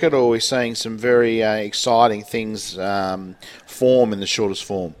traditional cricket, or are we seeing some very exciting things form in the shortest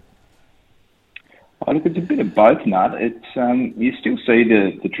form? I think it's a bit of both, Nut. It's you still see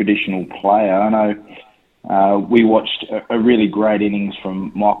the traditional player. I know we watched a really great innings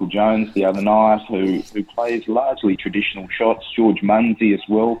from Michael Jones the other night, who plays largely traditional shots. George Munsey as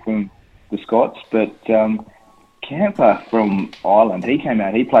well from the Scots, but Camper from Ireland, he came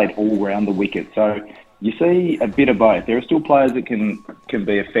out, he played all round the wicket. So you see a bit of both. There are still players that can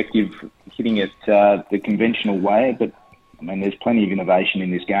be effective hitting it the conventional way, but I mean, there's plenty of innovation in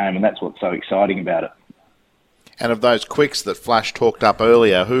this game, and that's what's so exciting about it. And of those quicks that Flash talked up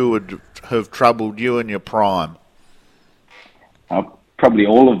earlier, who would have troubled you in your prime? Probably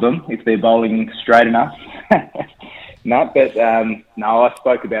all of them, if they're bowling straight enough. No, I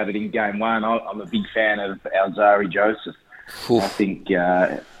spoke about it in game 1. I'm a big fan of Alzari Joseph. I think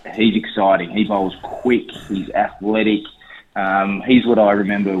he's exciting. He bowls quick. He's athletic. He's what I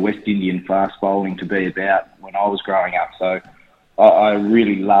remember West Indian fast bowling to be about when I was growing up. So I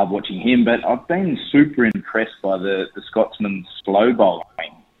really love watching him. But I've been super impressed by the Scotsman's slow bowling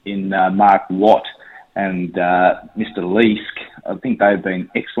in Mark Watt and Mr. Leask. I think they've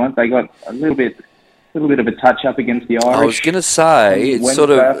been excellent. They got a little bit of a touch-up against the Irish. I was going to say, it's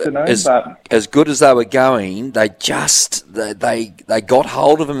sort of as good as they were going, they got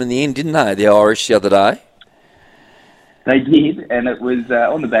hold of them in the end, didn't they, the Irish the other day? They did, and it was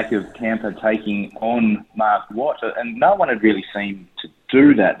on the back of Camper taking on Mark Watt, and no one had really seemed to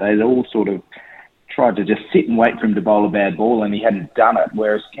do that. They'd all sort of tried to just sit and wait for him to bowl a bad ball, and he hadn't done it,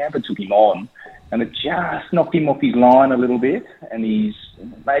 whereas Camper took him on, and it just knocked him off his line a little bit, and he's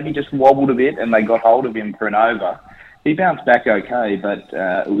maybe just wobbled a bit, and they got hold of him for an over. He bounced back okay, but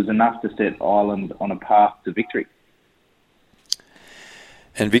it was enough to set Ireland on a path to victory.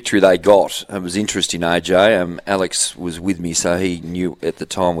 And victory they got. It was interesting, AJ. Alex was with me, so he knew at the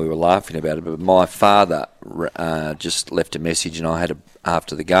time we were laughing about it, but my father just left a message, and I had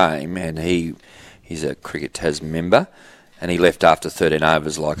after the game, and he's a Cricket Tas member, and he left after 13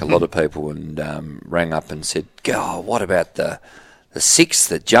 overs like a lot of people, and rang up and said, "God, what about the 6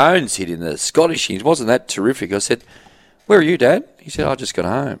 that Jones hit in the Scottish innings? Wasn't that terrific?" I said, "Where are you, Dad?" He said, "I just got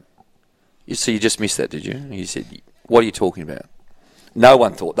home." You just missed that, did you? He said, "What are you talking about?" No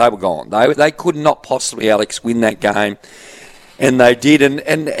one thought. They were gone. They could not possibly, Alex, win that game. And they did.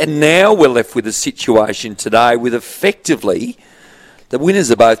 And now we're left with a situation today with effectively the winners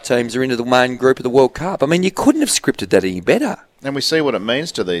of both teams are into the main group of the World Cup. I mean, you couldn't have scripted that any better. And we see what it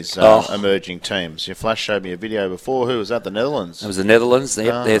means to these emerging teams. Your Flash showed me a video before. Who was that? The Netherlands? It was the Netherlands.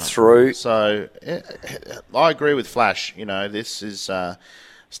 They're through. So I agree with Flash. You know, this is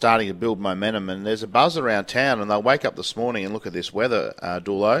starting to build momentum, and there's a buzz around town, and they'll wake up this morning and look at this weather,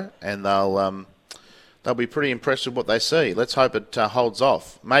 Doulo, and they'll be pretty impressed with what they see. Let's hope it holds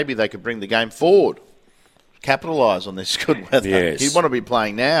off. Maybe they could bring the game forward, capitalise on this good weather. Yes. He'd want to be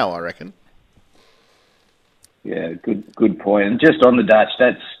playing now, I reckon. Yeah, good point. And just on the Dutch,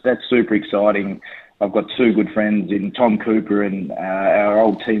 that's super exciting. I've got 2 good friends in Tom Cooper and our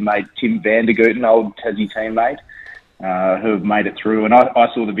old teammate Tim Vandergooten, old Tassie teammate, who have made it through. And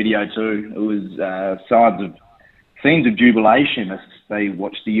I saw the video too. It was scenes of jubilation as they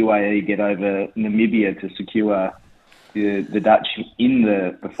watched the UAE get over Namibia to secure the Dutch in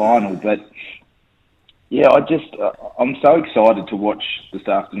the final. But yeah, I'm so excited to watch this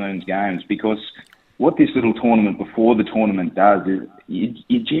afternoon's games, because what this little tournament before the tournament does is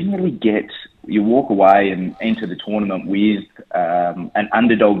you generally you walk away and enter the tournament with an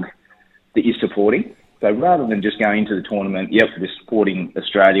underdog that you're supporting. So rather than just going into the tournament, yep, we're supporting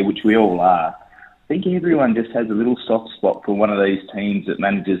Australia, which we all are, I think everyone just has a little soft spot for one of these teams that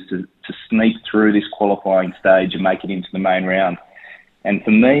manages to sneak through this qualifying stage and make it into the main round. And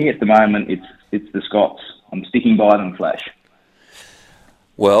for me, at the moment, it's the Scots. I'm sticking by them, Flash.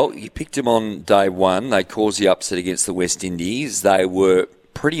 Well, you picked them on day 1. They caused the upset against the West Indies. They were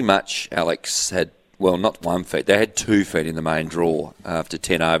pretty much, Alex, not 1 feet. They had 2 feet in the main draw after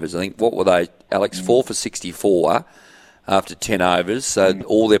 10 overs. I think, what were they, Alex? 4 for 64. after 10 overs. So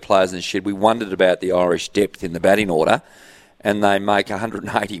all their players in the shed. We wondered about the Irish depth in the batting order, and they make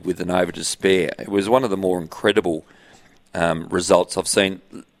 180 with an over to spare. It was one of the more incredible results I've seen.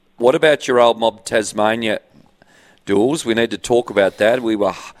 What about your old mob Tasmania, Duels? We need to talk about that. We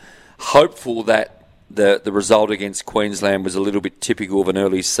were hopeful that the result against Queensland was a little bit typical of an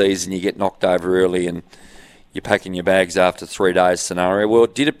early season. You get knocked over early and you're packing your bags after 3 days scenario. Well,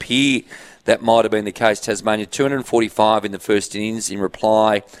 it did appear that might have been the case. Tasmania, 245 in the first innings. In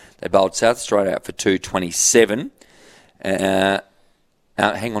reply, they bowled South Australia out for 227.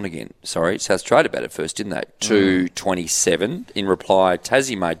 Hang on again. Sorry, South Australia batted first, didn't they? 227. In reply,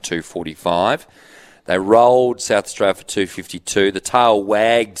 Tassie made 245. They rolled South Australia for 252. The tail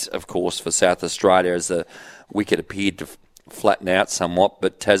wagged, of course, for South Australia as the wicket appeared to flatten out somewhat.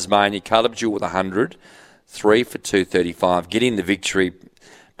 But Tasmania, Caleb Jewell with 100, 3 for 235, getting the victory.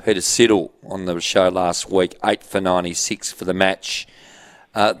 Peter Siddle on the show last week, 8 for 96 for the match.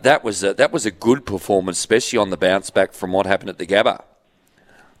 That was a good performance, especially on the bounce back from what happened at the Gabba.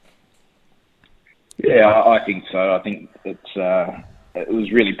 Yeah, I think so. I think it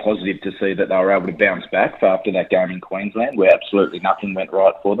was really positive to see that they were able to bounce back after that game in Queensland, where absolutely nothing went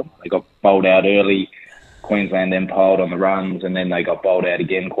right for them. They got bowled out early. Queensland then piled on the runs, and then they got bowled out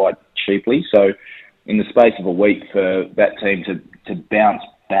again quite cheaply. So in the space of a week for that team to bounce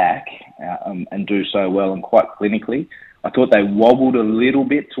back and do so well and quite clinically, I thought they wobbled a little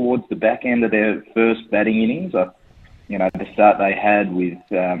bit towards the back end of their first batting innings. The start they had with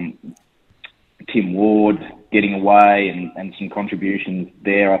Tim Ward getting away and some contributions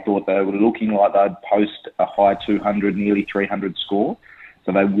there, I thought they were looking like they'd post a high 200, nearly 300 score.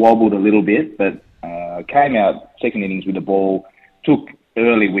 So they wobbled a little bit, but came out second innings with the ball, took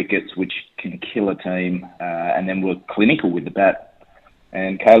early wickets, which can kill a team, and then were clinical with the bat.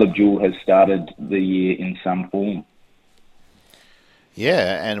 And Caleb Jewell has started the year in some form.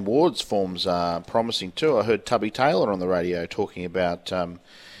 Yeah, and Ward's form's promising too. I heard Tubby Taylor on the radio talking about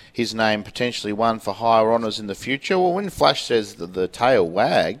his name potentially won for higher honours in the future. Well, when Flash says that the tail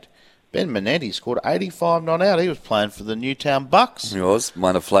wagged, Ben Manetti scored 85 not out. He was playing for the Newtown Bucks. He was.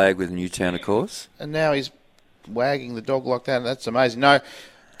 Won a flag with Newtown, of course. And now he's wagging the dog like that. That's amazing. No,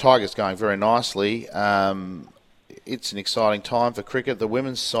 Tigers going very nicely. It's an exciting time for cricket. The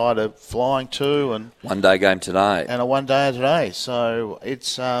women's side are flying too, and one-day game today, and a one-day today. So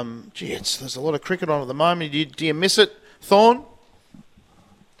it's there's a lot of cricket on at the moment. Do you miss it, Thorn?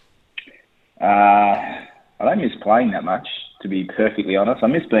 I don't miss playing that much, to be perfectly honest. I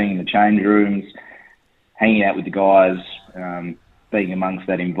miss being in the change rooms, hanging out with the guys, being amongst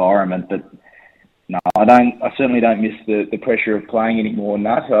that environment. But no, I certainly don't miss the pressure of playing anymore.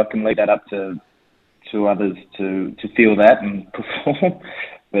 No, so I can leave that up to others to feel that and perform.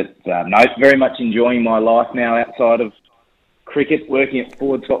 But no, very much enjoying my life now outside of cricket, working at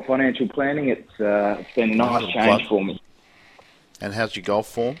Ford Scott Financial Planning. It's been a nice change for me. And how's your golf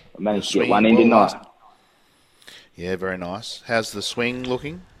form? I managed to get one in, didn't I? Yeah, very nice. How's the swing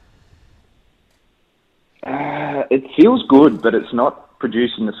looking? It feels good, but it's not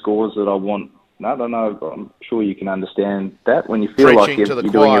producing the scores that I want. No, I don't know. I'm sure you can understand that when you feel like you're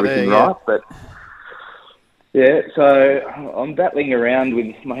doing everything right. But yeah, so I'm battling around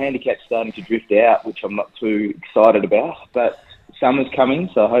with my handicap starting to drift out, which I'm not too excited about. But summer's coming,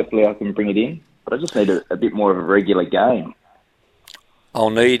 so hopefully I can bring it in. But I just need a bit more of a regular game. I'll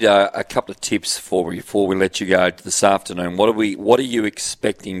need a couple of tips for you before we let you go this afternoon. What are you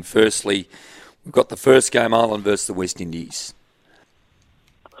expecting? Firstly, we've got the first game, Ireland versus the West Indies.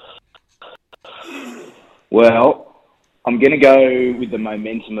 Well, I'm going to go with the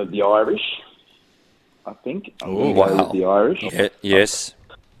momentum of the Irish. I think I'm going to go with the Irish. Yeah, yes.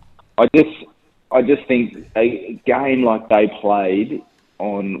 I just think a game like they played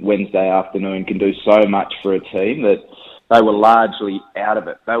on Wednesday afternoon can do so much for a team that they were largely out of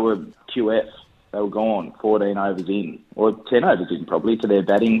it. They were QF. They were gone 14 overs in, or 10 overs in probably, to their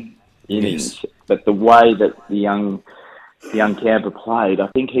batting innings. Yes. But the way that the young camper played, I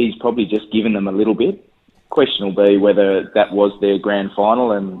think he's probably just given them a little bit. Question will be whether that was their grand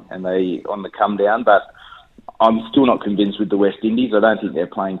final and they on the come down. But I'm still not convinced with the West Indies. I don't think they're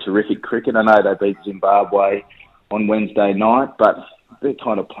playing terrific cricket. I know they beat Zimbabwe on Wednesday night, but they're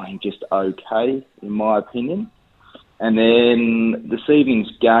kind of playing just okay, in my opinion. And then this evening's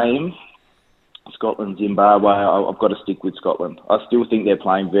game, Scotland-Zimbabwe, I've got to stick with Scotland. I still think they're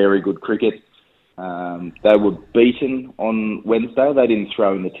playing very good cricket. They were beaten on Wednesday. They didn't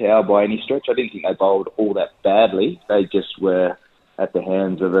throw in the towel by any stretch. I didn't think they bowled all that badly. They just were at the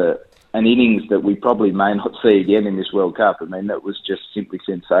hands of an innings that we probably may not see again in this World Cup. I mean, that was just simply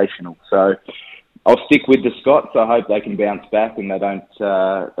sensational. So I'll stick with the Scots. I hope they can bounce back and they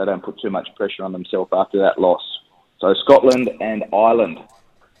don't put too much pressure on themselves after that loss. So Scotland and Ireland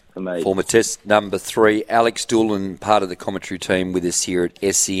for me. Former Test number 3, Alex Doolan, part of the commentary team with us here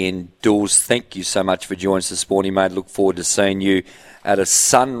at SEN. Dools, thank you so much for joining us this morning, mate. Look forward to seeing you at a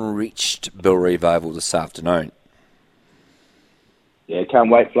sun-rich Bellerive Oval this afternoon. Yeah, can't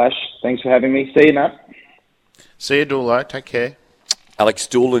wait, Flash. Thanks for having me. See you, Nat. See you, Doulo. Take care. Alex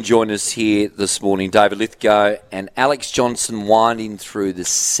Doolan joined us here this morning. David Lithgow and Alex Johnson winding through the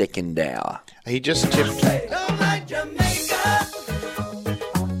second hour. He just tipped.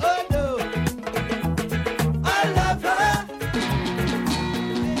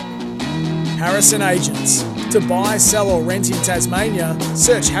 Harrison Agents. To buy, sell or rent in Tasmania,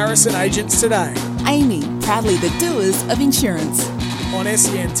 search Harrison Agents today. Amy, proudly the doers of insurance. On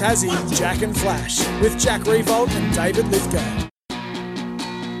SEN Tassie, Jack and Flash, with Jack Revolt and David Lithgow.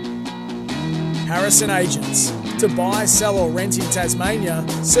 Harrison Agents. To buy, sell or rent in Tasmania,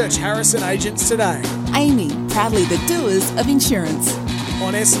 search Harrison Agents today. Amy, proudly the doers of insurance.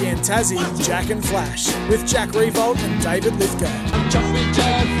 On SEN Tassie, Jack and Flash, with Jack Revolt and David Lithgow.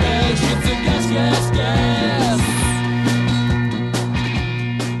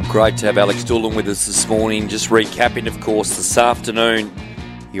 Great to have Alex Doolan with us this morning. Just recapping, of course, this afternoon,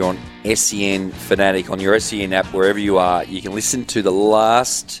 you're on SEN Fanatic, on your SEN app, wherever you are. You can listen to the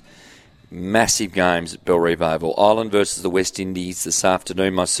last massive games at Bellerive Oval. Ireland versus the West Indies this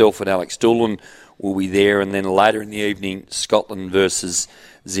afternoon. Myself and Alex Doolan will be there. And then later in the evening, Scotland versus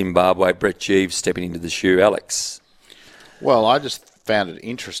Zimbabwe. Brett Jeeves stepping into the shoe. Alex? Well, I just found it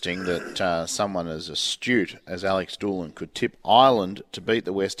interesting that someone as astute as Alex Doolan could tip Ireland to beat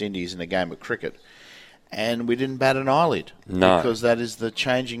the West Indies in a game of cricket, and we didn't bat an eyelid. No. Because that is the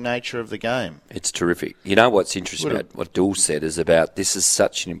changing nature of the game. It's terrific. You know what's interesting about what Dool said is about this is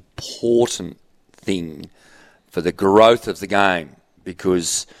such an important thing for the growth of the game,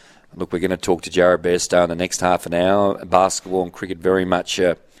 because, look, we're going to talk to Jared Bairstow in the next half an hour. Basketball and cricket very much...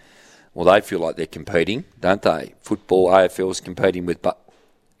 well, they feel like they're competing, don't they? Football, AFL is competing with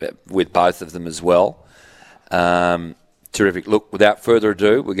both of them as well. Terrific. Look, without further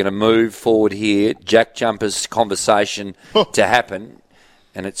ado, we're going to move forward here. Jack Jumper's conversation to happen,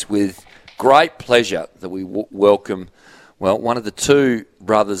 and it's with great pleasure that we welcome, well, one of the two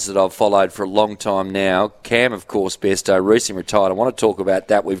brothers that I've followed for a long time now. Cam, of course, Bairstow, recently retired. I want to talk about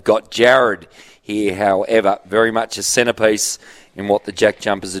that. We've got Jared here, however, very much a centrepiece in what the Jack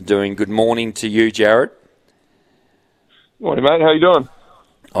Jumpers are doing. Good morning to you, Jared. Morning, mate. How you doing?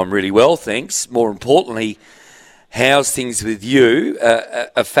 I'm really well, thanks. More importantly, how's things with you?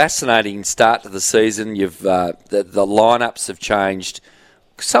 A fascinating start to the season. You've the lineups have changed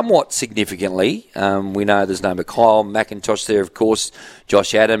somewhat significantly. We know there's no Kyle McIntosh there, of course.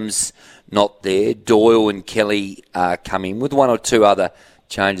 Josh Adams not there. Doyle and Kelly come in with one or two other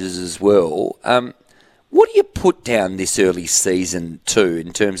changes as well. What do you put down this early season to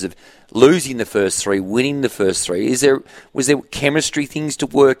in terms of losing the first three, winning the first three? Was there chemistry things to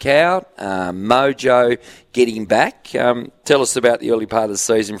work out? Mojo getting back? Tell us about the early part of the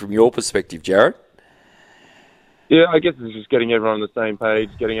season from your perspective, Jared. Yeah, I guess it's just getting everyone on the same page,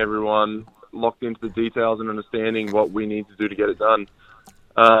 getting everyone locked into the details and understanding what we need to do to get it done.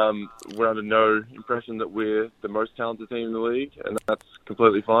 We're under no impression that we're the most talented team in the league, and that's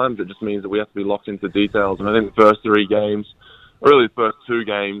completely fine, but it just means that we have to be locked into details. And I think the first three games, or really the first two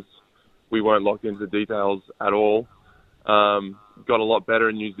games, we weren't locked into the details at all. Got a lot better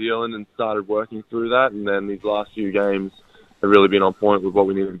in New Zealand and started working through that, and then these last few games have really been on point with what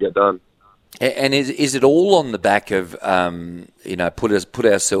we needed to get done. And is it all on the back of, put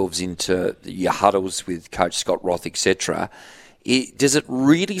ourselves into your huddles with Coach Scott Roth, etc.? Does it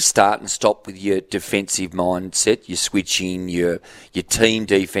really start and stop with your defensive mindset, your switching, your team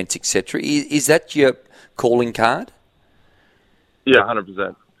defence, etc.? Is that your calling card? Yeah,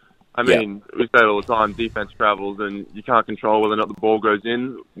 100%. I mean, we say it all the time, defence travels, and you can't control whether or not the ball goes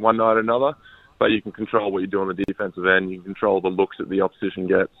in one night or another, but you can control what you do on the defensive end. You can control the looks that the opposition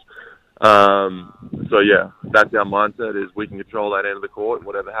gets. So, yeah, that's our mindset, is we can control that end of the court, and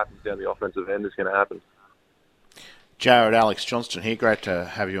whatever happens down the offensive end is going to happen. Jared, Alex Johnston here. Great to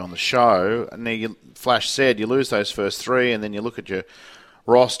have you on the show. Now, Flash said you lose those first three, and then you look at your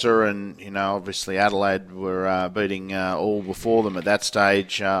roster, and obviously Adelaide were beating all before them at that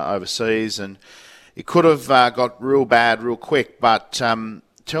stage overseas, and it could have got real bad real quick. But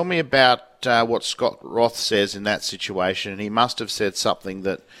tell me about what Scott Roth says in that situation. He must have said something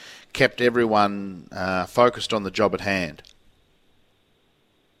that kept everyone focused on the job at hand.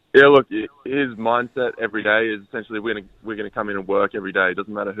 Yeah, look, his mindset every day is essentially we're going to come in and work every day. It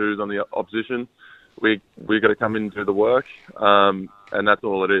doesn't matter who's on the opposition. We've got to come in and do the work, and that's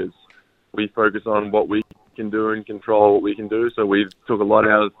all it is. We focus on what we can do and control what we can do. So we took a lot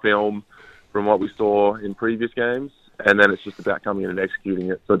out of the film from what we saw in previous games, and then it's just about coming in and executing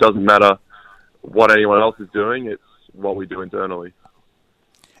it. So it doesn't matter what anyone else is doing, it's what we do internally.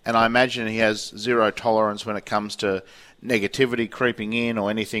 And I imagine he has zero tolerance when it comes to negativity creeping in or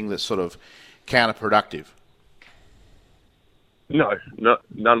anything that's sort of counterproductive. No,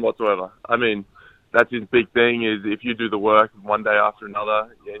 none whatsoever. I mean, that's his big thing, is if you do the work one day after another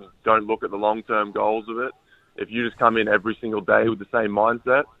and don't look at the long-term goals of it, if you just come in every single day with the same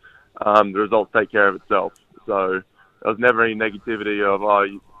mindset, the results take care of itself. So there was never any negativity of,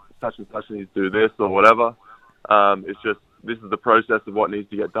 such and such needs to do this or whatever. It's just, this is the process of what needs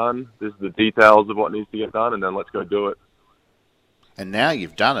to get done. This is the details of what needs to get done, and then let's go do it. And now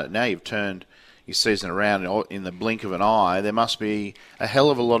you've done it. Now you've turned your season around in the blink of an eye. There must be a hell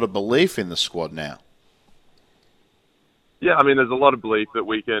of a lot of belief in the squad now. Yeah, I mean, there's a lot of belief that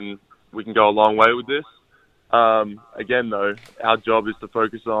we can go a long way with this. Again, though, our job is to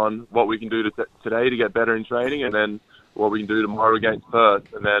focus on what we can do today to get better in training, and then what we can do tomorrow against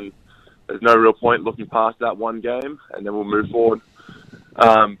Perth. And then there's no real point looking past that one game, and then we'll move forward.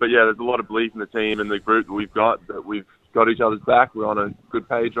 But yeah, there's a lot of belief in the team and the group that we've got each other's back. We're on a good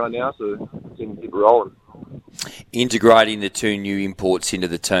page right now, so we can keep rolling. Integrating the two new imports into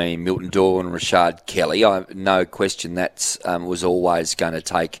the team, Milton Doyle and Rashad Kelly, no question that was always going to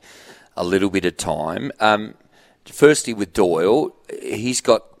take a little bit of time. Firstly, with Doyle, he's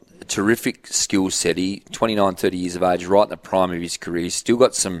got a terrific skill set. He 29, 30 years of age, right in the prime of his career. He's still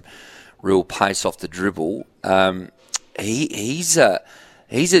got some real pace off the dribble. He's a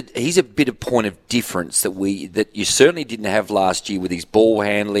bit of point of difference that you certainly didn't have last year with his ball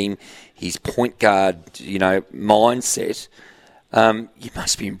handling, his point guard, mindset. You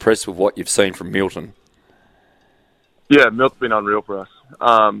must be impressed with what you've seen from Milton. Yeah, Milton's been unreal for us.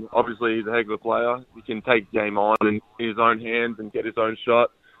 Obviously, he's a heck of a player. He can take game on in his own hands and get his own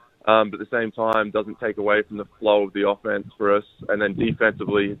shot. But at the same time, doesn't take away from the flow of the offense for us. And then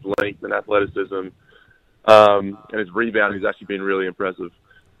defensively, his length and athleticism and his rebounding has actually been really impressive.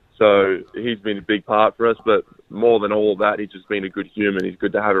 So he's been a big part for us. But more than all of that, he's just been a good human. He's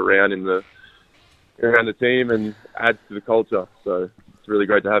good to have around around the team and adds to the culture. So it's really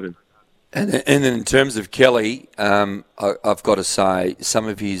great to have him. And then in terms of Kelly, I've got to say some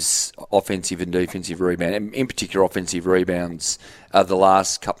of his offensive and defensive rebound, in particular offensive rebounds, the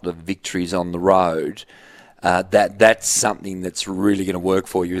last couple of victories on the road, that's something that's really going to work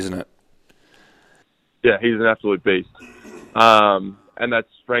for you, isn't it? Yeah, he's an absolute beast. And that's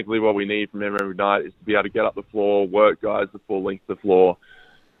frankly what we need from him every night, is to be able to get up the floor, work guys the full length of the floor,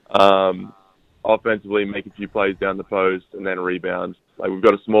 offensively make a few plays down the post, and then rebound. We've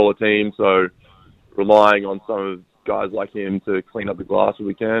got a smaller team, so relying on some of the guys like him to clean up the glass if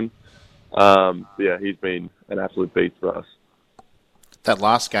we can. Yeah, he's been an absolute beast for us. That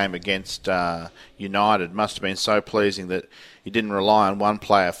last game against United must have been so pleasing that you didn't rely on one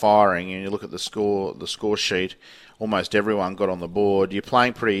player firing, and you look at the score sheet, almost everyone got on the board. You're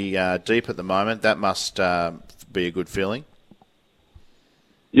playing pretty deep at the moment. That must be a good feeling.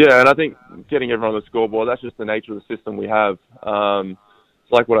 Yeah, and I think getting everyone on the scoreboard, that's just the nature of the system we have.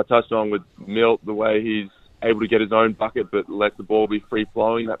 It's like what I touched on with Milt, the way he's able to get his own bucket but let the ball be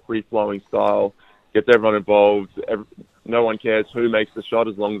free-flowing. That free-flowing style gets everyone involved. No one cares who makes the shot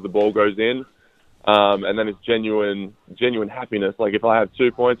as long as the ball goes in. And then it's genuine happiness. Like if I have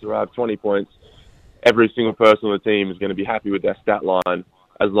 2 points or I have 20 points, every single person on the team is going to be happy with their stat line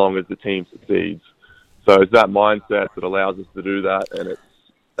as long as the team succeeds. So it's that mindset that allows us to do that, and it's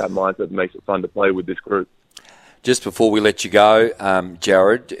that mindset that makes it fun to play with this group. Just before we let you go,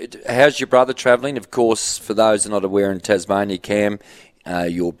 Jared, how's your brother travelling? Of course, for those not aware, in Tasmania, Cam,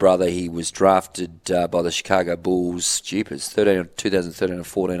 your brother, he was drafted by the Chicago Bulls, 2013 or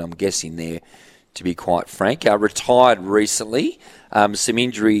 14, I'm guessing there, to be quite frank. Retired recently, some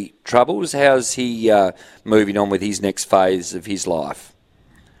injury troubles. How's he moving on with his next phase of his life?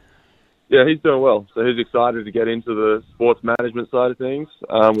 Yeah, he's doing well. So he's excited to get into the sports management side of things.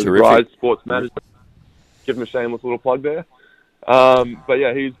 With Terrific. Rise Sports Management. Give him a shameless little plug there. But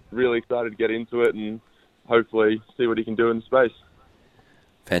yeah, he's really excited to get into it and hopefully see what he can do in space.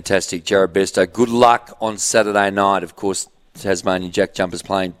 Fantastic. Jared Besto, good luck on Saturday night. Of course, Tasmanian Jack Jumpers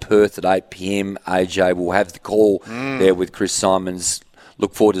playing Perth at 8 p.m. AJ will have the call there with Chris Simons.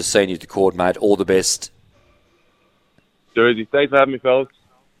 Look forward to seeing you at the court, mate. All the best. Jersey, thanks for having me, fellas.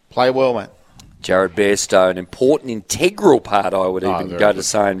 Play well, mate. Jared Bairstow, an important, integral part, I would even go to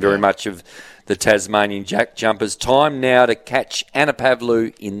saying, very much of the Tasmanian Jack Jumpers. Time now to catch Anna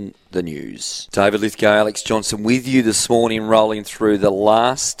Pavlou in the news. David Lithgow, Alex Johnson with you this morning, rolling through the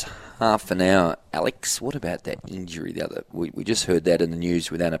last half an hour. Alex, what about that injury? We just heard that in the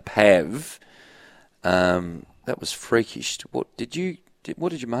news with Anna Pav. That was freakish. What did you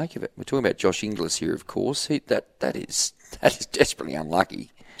make of it? We're talking about Josh Inglis here, of course. That is desperately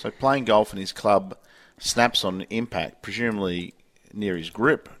unlucky. So playing golf in his club, snaps on impact, presumably near his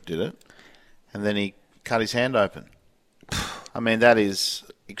grip, did it? And then he cut his hand open. I mean, that is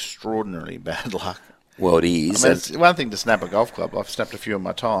extraordinarily bad luck. Well, it is. I mean, it's one thing to snap a golf club. I've snapped a few in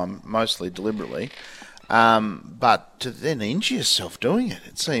my time, mostly deliberately. But to then injure yourself doing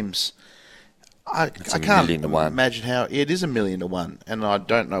it seems... I can't imagine how... It is $1 million to 1, and I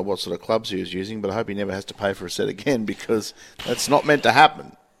don't know what sort of clubs he was using, but I hope he never has to pay for a set again, because that's not meant to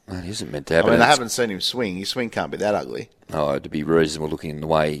happen. It isn't meant to happen. I mean, I haven't seen him swing. His swing can't be that ugly. Oh, to be reasonable looking in the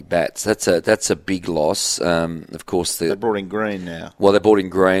way he bats. That's a big loss. Of course, they brought in Green now. Well, they brought in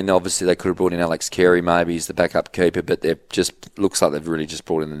Green. Obviously, they could have brought in Alex Carey maybe as the backup keeper, but they've just looks like they've really just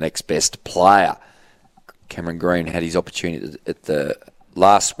brought in the next best player. Cameron Green had his opportunity at the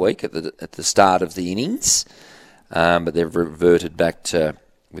last week at the start of the innings, but they've reverted back to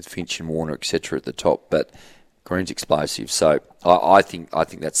with Finch and Warner, etc. at the top. But Green's explosive, so I think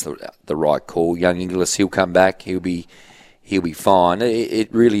that's the right call. Young Inglis, he'll come back. He'll be fine.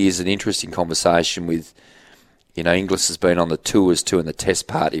 It really is an interesting conversation with, Inglis has been on the tours too and the test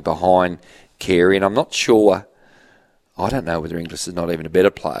party behind Carey, and I'm not sure. I don't know whether Inglis is not even a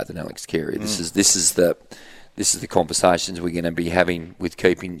better player than Alex Carey. This is the conversations we're going to be having with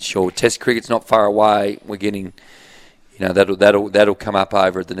keeping sure. Test cricket's not far away. We're getting. That'll come up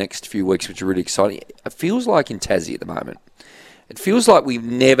over the next few weeks, which are really exciting. It feels like in Tassie at the moment. It feels like we've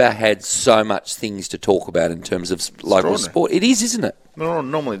never had so much things to talk about in terms of local sport. It is, isn't it? Well,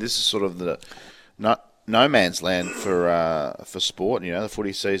 normally this is sort of the no man's land for sport. The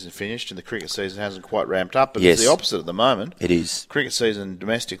footy season finished and the cricket season hasn't quite ramped up, but it's the opposite at the moment. It is. Cricket season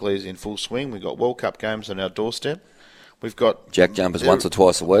domestically is in full swing. We've got World Cup games on our doorstep. We've got Jack Jumpers once or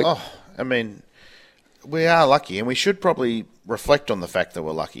twice a week. Oh, I mean... We are lucky, and we should probably reflect on the fact that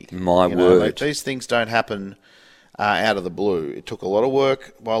we're lucky. My word. These things don't happen out of the blue. It took a lot of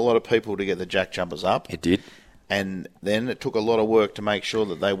work by a lot of people to get the Jack Jumpers up. It did. And then it took a lot of work to make sure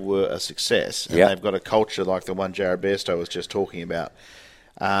that they were a success. And they've got a culture like the one Jared Bairstow was just talking about.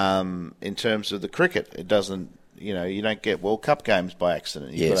 In terms of the cricket, it doesn't, you don't get World Cup games by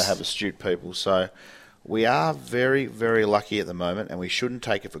accident. You've got to have astute people. So... we are very, very lucky at the moment, and we shouldn't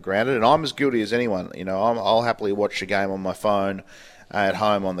take it for granted. And I'm as guilty as anyone. I'll happily watch the game on my phone at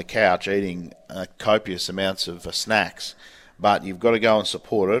home on the couch eating copious amounts of snacks. But you've got to go and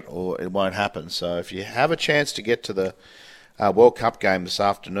support it, or it won't happen. So if you have a chance to get to the World Cup game this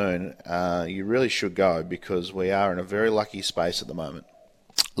afternoon, you really should go, because we are in a very lucky space at the moment.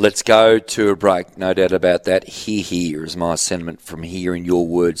 Let's go to a break, no doubt about that. Here is my sentiment from hearing your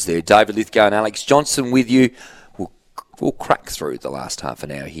words there. David Lithgow and Alex Johnson with you. We'll crack through the last half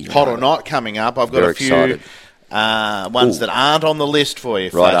an hour here. Hot or not coming up. I've got a few ones that aren't on the list for you,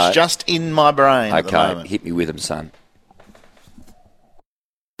 Flash. Just in my brain at the moment. Hit me with them, son.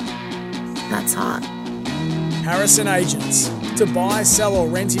 That's hot. Harrison Agents. To buy, sell or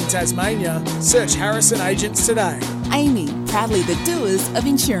rent in Tasmania, search Harrison Agents today. Amy, proudly the doers of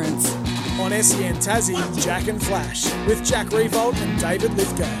insurance. On SEN Tassie, Jack and Flash, with Jack Revolt and David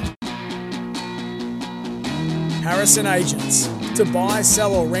Lithgow. Harrison Agents. To buy,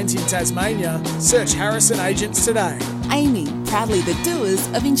 sell or rent in Tasmania, search Harrison Agents today. Amy, proudly the doers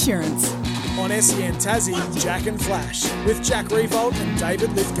of insurance. On SEN Tassie, Jack and Flash, with Jack Revolt and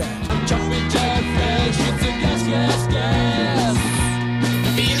David Lithgow.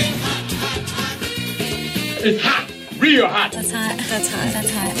 It's hot, real hot. That's hot. That's hot. That's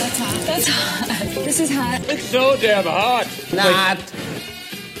hot. That's hot. That's hot. This is hot. It's so damn hot. Not.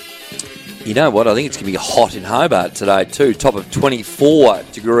 You know what? I think it's going to be hot in Hobart today too. Top of 24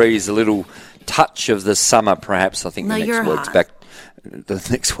 degrees, a little touch of the summer perhaps. I think the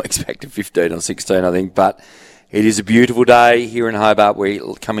next week's back to 15 or 16, I think. But it is a beautiful day here in Hobart.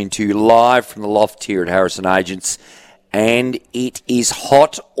 We're coming to you live from the loft here at Harrison Agents. And it is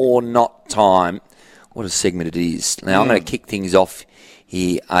hot or not time. What a segment it is. Now, I'm going to kick things off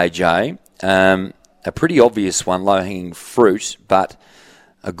here, AJ. A pretty obvious one, low-hanging fruit, but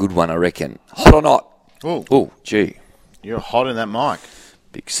a good one, I reckon. Hot or not? Oh, gee. You're hot in that mic.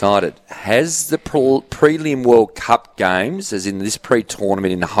 Excited. Has the prelim World Cup games, as in this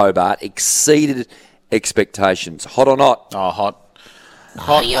pre-tournament in Hobart, exceeded expectations? Hot or not? Oh, hot.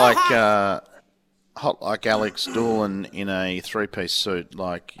 Hot like hot like Alex Doolan in a three-piece suit,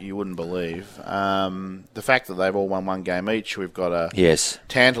 like you wouldn't believe. The fact that they've all won one game each, we've got a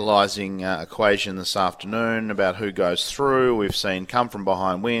tantalising equation this afternoon about who goes through. We've seen come from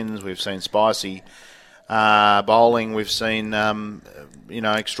behind wins. We've seen spicy bowling. We've seen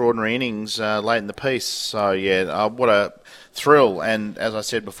extraordinary innings late in the piece. So what a thrill! And as I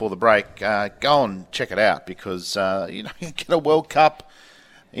said before the break, go and check it out because you get a World Cup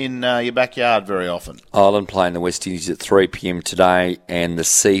in your backyard very often. Ireland playing the West Indies at 3 p.m. today, and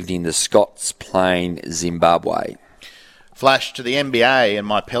this evening the Scots playing Zimbabwe. Flash to the NBA, and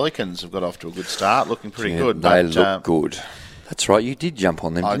my Pelicans have got off to a good start, looking pretty good. They look good. That's right, you did jump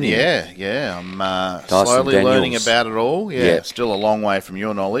on them, didn't you? Yeah. I'm slowly learning about it all. Yeah, still a long way from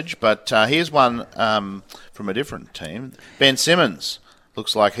your knowledge. But here's one from a different team. Ben Simmons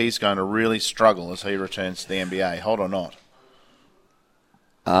looks like he's going to really struggle as he returns to the NBA. Hold or not?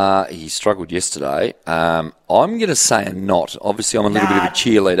 He struggled yesterday. I'm going to say a not. Obviously, I'm a little bit of a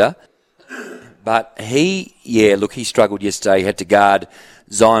cheerleader. But he struggled yesterday. He had to guard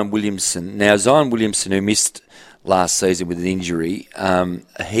Zion Williamson. Now, Zion Williamson, who missed last season with an injury,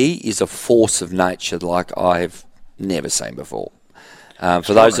 he is a force of nature like I have never seen before.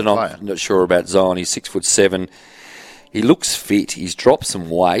 For those that are not sure about Zion, he's 6'7". He looks fit. He's dropped some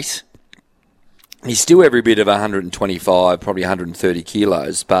weight. He's still every bit of 125, probably 130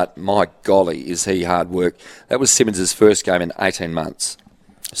 kilos, but my golly, is he hard work. That was Simmons' first game in 18 months.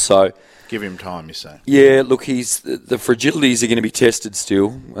 So give him time, you say? Yeah, look, the fragilities are going to be tested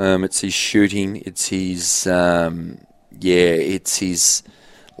still. It's his shooting. It's his, it's his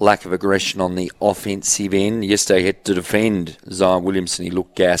lack of aggression on the offensive end. Yesterday he had to defend Zion Williamson. He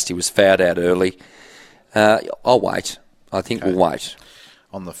looked gassed. He was fouled out early. I'll wait. I think we'll wait.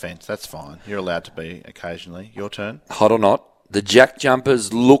 On the fence, that's fine. You're allowed to be occasionally. Your turn. Hot or not, the Jack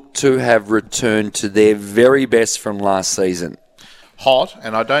Jumpers look to have returned to their very best from last season. Hot,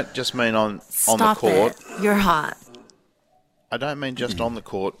 and I don't just mean on the court. It. You're hot. I don't mean just on the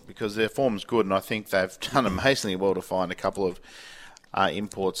court because their form's good, and I think they've done amazingly well to find a couple of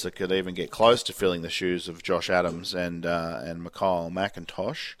imports that could even get close to filling the shoes of Josh Adams and Mikhail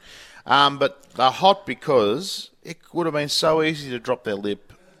McIntosh. But they're hot because it would have been so easy to drop their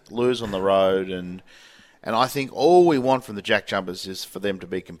lip, lose on the road, and I think all we want from the Jack Jumpers is for them to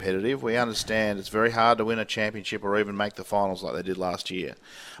be competitive. We understand it's very hard to win a championship or even make the finals like they did last year,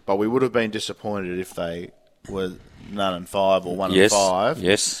 but we would have been disappointed if they were 9-5 or 1-5.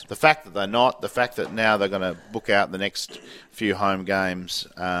 Yes. The fact that they're not, the fact that now they're going to book out the next few home games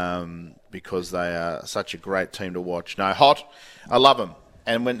because they are such a great team to watch. No, hot. I love them.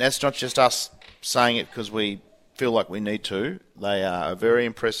 And that's not just us saying it because we feel like we need to. They are a very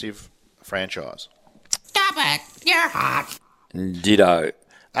impressive franchise. Stop it. You're hot. Ditto.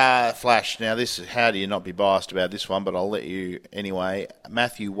 Flash. Now, how do you not be biased about this one, but I'll let you anyway.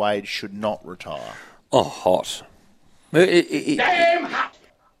 Matthew Wade should not retire. Oh, hot. Damn hot.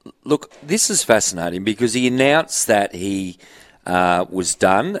 Look, this is fascinating because he announced that he was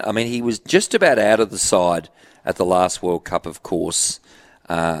done. I mean, he was just about out of the side at the last World Cup, of course,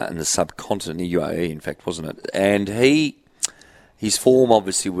 in the subcontinent, UAE, in fact, wasn't it? And his form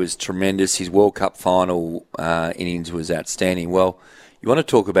obviously was tremendous. His World Cup final innings was outstanding. Well, you want to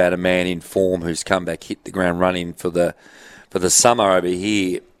talk about a man in form who's come back, hit the ground running for the summer over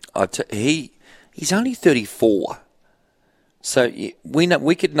here. He's only 34. So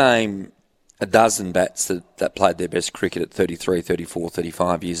we could name a dozen bats that played their best cricket at 33, 34,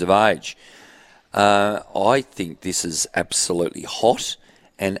 35 years of age. I think this is absolutely hot,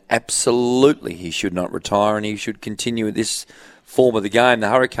 and absolutely he should not retire, and he should continue with this form of the game. The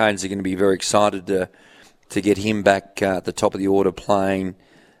Hurricanes are going to be very excited to get him back at the top of the order playing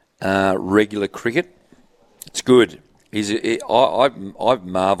regular cricket. It's good. I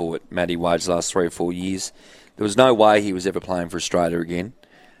marvel at Matty Wade's last 3 or 4 years. There was no way he was ever playing for Australia again.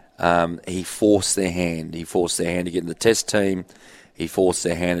 He forced their hand. He forced their hand to get in the Test team. He forced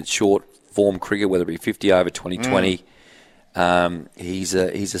their hand at short form cricket, whether it be 50 over 2020. He's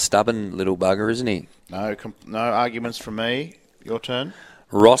a stubborn little bugger, isn't he? No arguments from me. Your turn.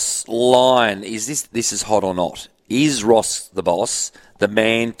 Ross Lyon. This is hot or not? Is Ross the boss, the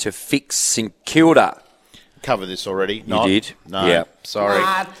man to fix St Kilda? Covered this already. You did? No. Yeah. Sorry.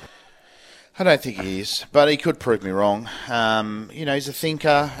 What? I don't think he is, but he could prove me wrong. He's a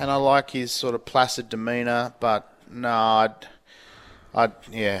thinker, and I like his sort of placid demeanour. But no,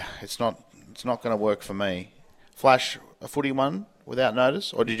 it's not going to work for me. Flash, a footy one without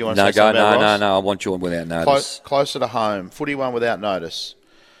notice, or did you want to say something about Ross? No. I want you on without notice. Closer to home, footy one without notice.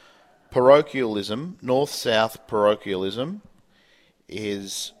 Parochialism, north-south parochialism,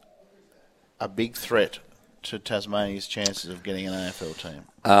 is a big threat to Tasmania's chances of getting an AFL team?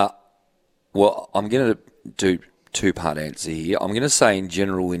 Well, I'm going to do two-part answer here. I'm going to say in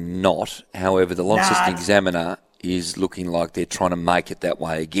general we're not. However, the Launceston Examiner is looking like they're trying to make it that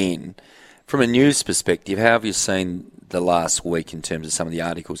way again. From a news perspective, how have you seen the last week in terms of some of the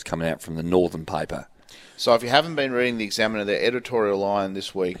articles coming out from the Northern paper? So if you haven't been reading the Examiner, their editorial line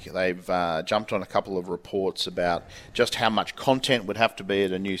this week, they've jumped on a couple of reports about just how much content would have to be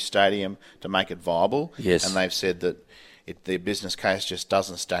at a new stadium to make it viable. Yes. And they've said that their business case just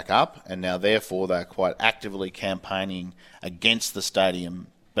doesn't stack up, and now therefore they're quite actively campaigning against the stadium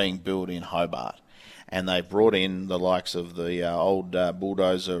being built in Hobart. And they brought in the likes of the old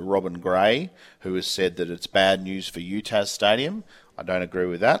bulldozer Robin Gray, who has said that it's bad news for UTAS Stadium. I don't agree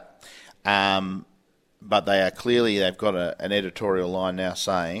with that. But they've got an editorial line now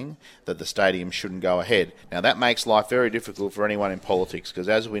saying that the stadium shouldn't go ahead. Now that makes life very difficult for anyone in politics, because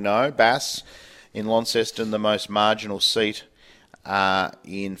as we know, Bass in Launceston, the most marginal seat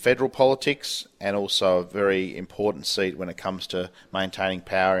in federal politics, and also a very important seat when it comes to maintaining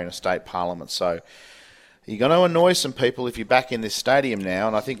power in a state parliament. So you're going to annoy some people if you're back in this stadium now,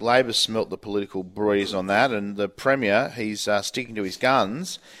 and I think Labor's smelt the political breeze on that, and the Premier, he's sticking to his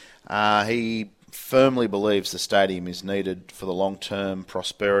guns. He firmly believes the stadium is needed for the long-term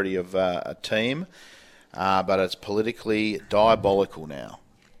prosperity of a team, but it's politically diabolical now.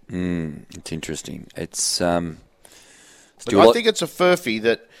 It's interesting. It's but I think it's a furphy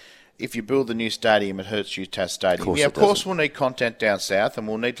that if you build the new stadium, it hurts UTAS Stadium. Of course we'll need content down south, and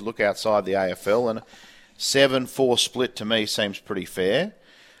we'll need to look outside the AFL, and 7-4 split to me seems pretty fair.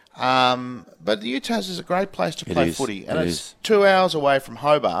 But the UTAS is a great place to play footy, and it's 2 hours away from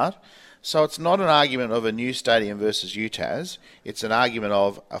Hobart. So it's not an argument of a new stadium versus UTAS. It's an argument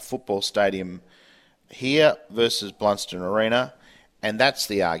of a football stadium here versus Blunston Arena, and that's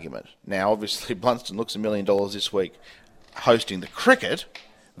the argument. Now, obviously, Blunston looks $1 million this week hosting the cricket.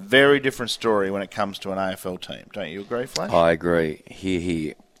 Very different story when it comes to an AFL team. Don't you agree, Flash? I agree.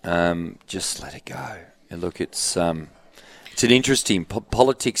 Here. Just let it go. And look, it's an interesting...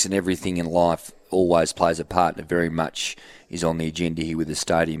 politics and everything in life always plays a part, and it very much is on the agenda here with the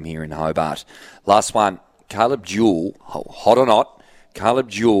stadium here in Hobart. Last one, Caleb Jewell, hot or not, Caleb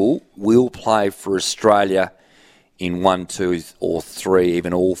Jewell will play for Australia in 1, 2 or 3,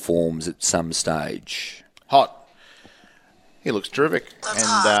 even all forms at some stage. Hot. He looks terrific. And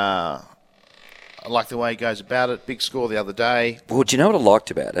I like the way he goes about it. Big score the other day. Well, do you know what I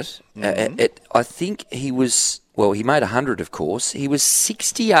liked about it? I think he was... Well, he made 100, of course. He was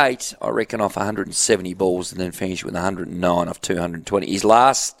 68, I reckon, off 170 balls, and then finished with 109 off 220. His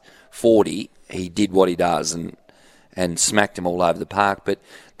last 40, he did what he does and smacked them all over the park. But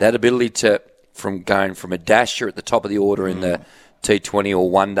that ability to... from going from a dasher at the top of the order in the T20 or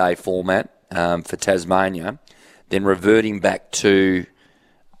one-day format for Tasmania, then reverting back to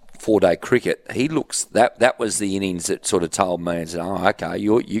 4-day cricket, he looks that was the innings that sort of told me and said, "Oh, okay,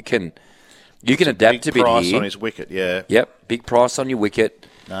 you can adapt a bit here." Big price on his wicket, yeah. Yep, big price on your wicket.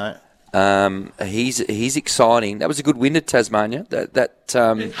 No, he's exciting. That was a good win at Tasmania. They've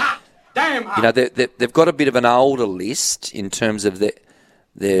got a bit of an older list in terms of the.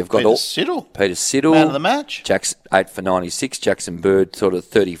 They've got Peter Siddle, man of the match. 8 for 96. Jackson Bird, sort of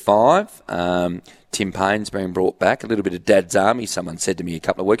 35. Tim Payne's been brought back. A little bit of Dad's Army, someone said to me a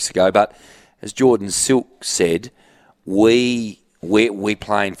couple of weeks ago. But as Jordan Silk said, we're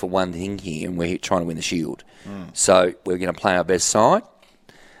playing for one thing here, and we're trying to win the Shield. So we're going to play our best side.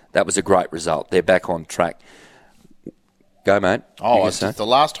 That was a great result. They're back on track. Go, mate. Oh, it's the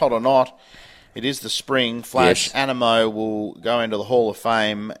last hot or not. It is the spring. Flash Animo will go into the Hall of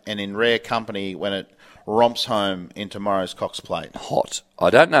Fame, and in rare company when it romps home in tomorrow's Cox Plate. Hot. I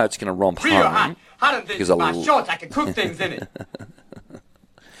don't know it's going to romp home. Hot because my shorts, I can cook things in it.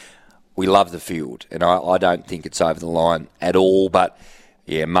 We love the field, and I don't think it's over the line at all, but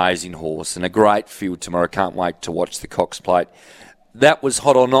yeah, amazing horse and a great field tomorrow. Can't wait to watch the Cox Plate. That was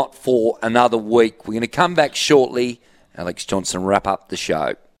hot or not for another week. We're going to come back shortly. Alex Johnson, wrap up the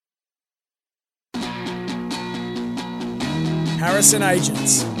show. Harrison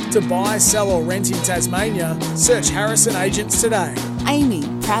Agents. To buy, sell or rent in Tasmania, search Harrison Agents today. Amy,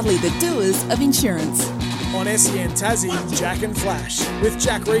 proudly the doers of insurance. On SEN Tassie, Jack and Flash, with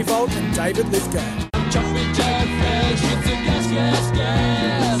Jack Revolt and David Lithgow.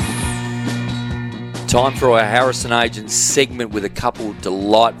 Time for our Harrison Agents segment with a couple of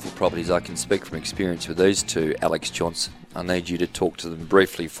delightful properties. I can speak from experience with these two, Alex Johnson. I need you to talk to them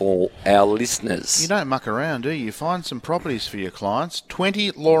briefly for our listeners. You don't muck around, do you? You find some properties for your clients.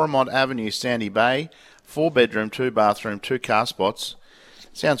 20 Laurimont Avenue, Sandy Bay, 4-bedroom, 2-bathroom, 2 car spots.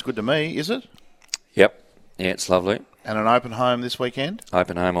 Sounds good to me, is it? Yep. Yeah, it's lovely. And an open home this weekend?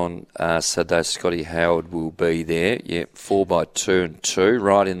 Open home on Saturday. Scotty Howard will be there. Yeah, 4x2 and 2,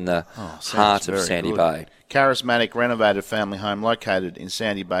 right in the heart of Sandy Bay. Charismatic renovated family home located in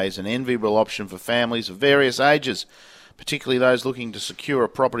Sandy Bay is an enviable option for families of various ages, particularly those looking to secure a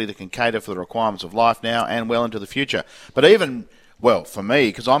property that can cater for the requirements of life now and well into the future. But even, well, for me,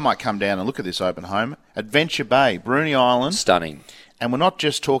 because I might come down and look at this open home, Adventure Bay, Bruny Island. Stunning. And we're not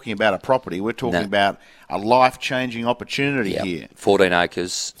just talking about a property, we're talking about a life-changing opportunity here. 14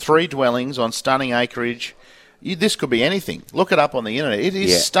 acres. 3 dwellings on stunning acreage. This could be anything. Look it up on the internet. It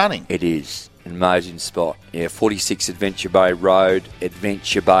is stunning. It is. An amazing spot. Yeah, 46 Adventure Bay Road,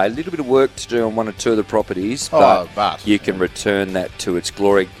 Adventure Bay. A little bit of work to do on one or two of the properties, but you can return that to its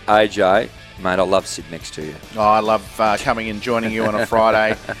glory. AJ, mate, I love sitting next to you. Oh, I love coming and joining you on a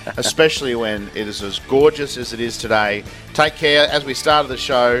Friday, especially when it is as gorgeous as it is today. Take care. As we started the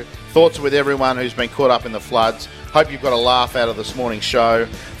show, thoughts with everyone who's been caught up in the floods. Hope you've got a laugh out of this morning's show.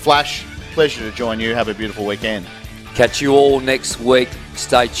 Flash, pleasure to join you. Have a beautiful weekend. Catch you all next week.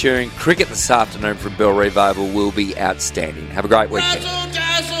 Stay tuned. Cricket this afternoon from Bellerive Oval will be outstanding. Have a great weekend.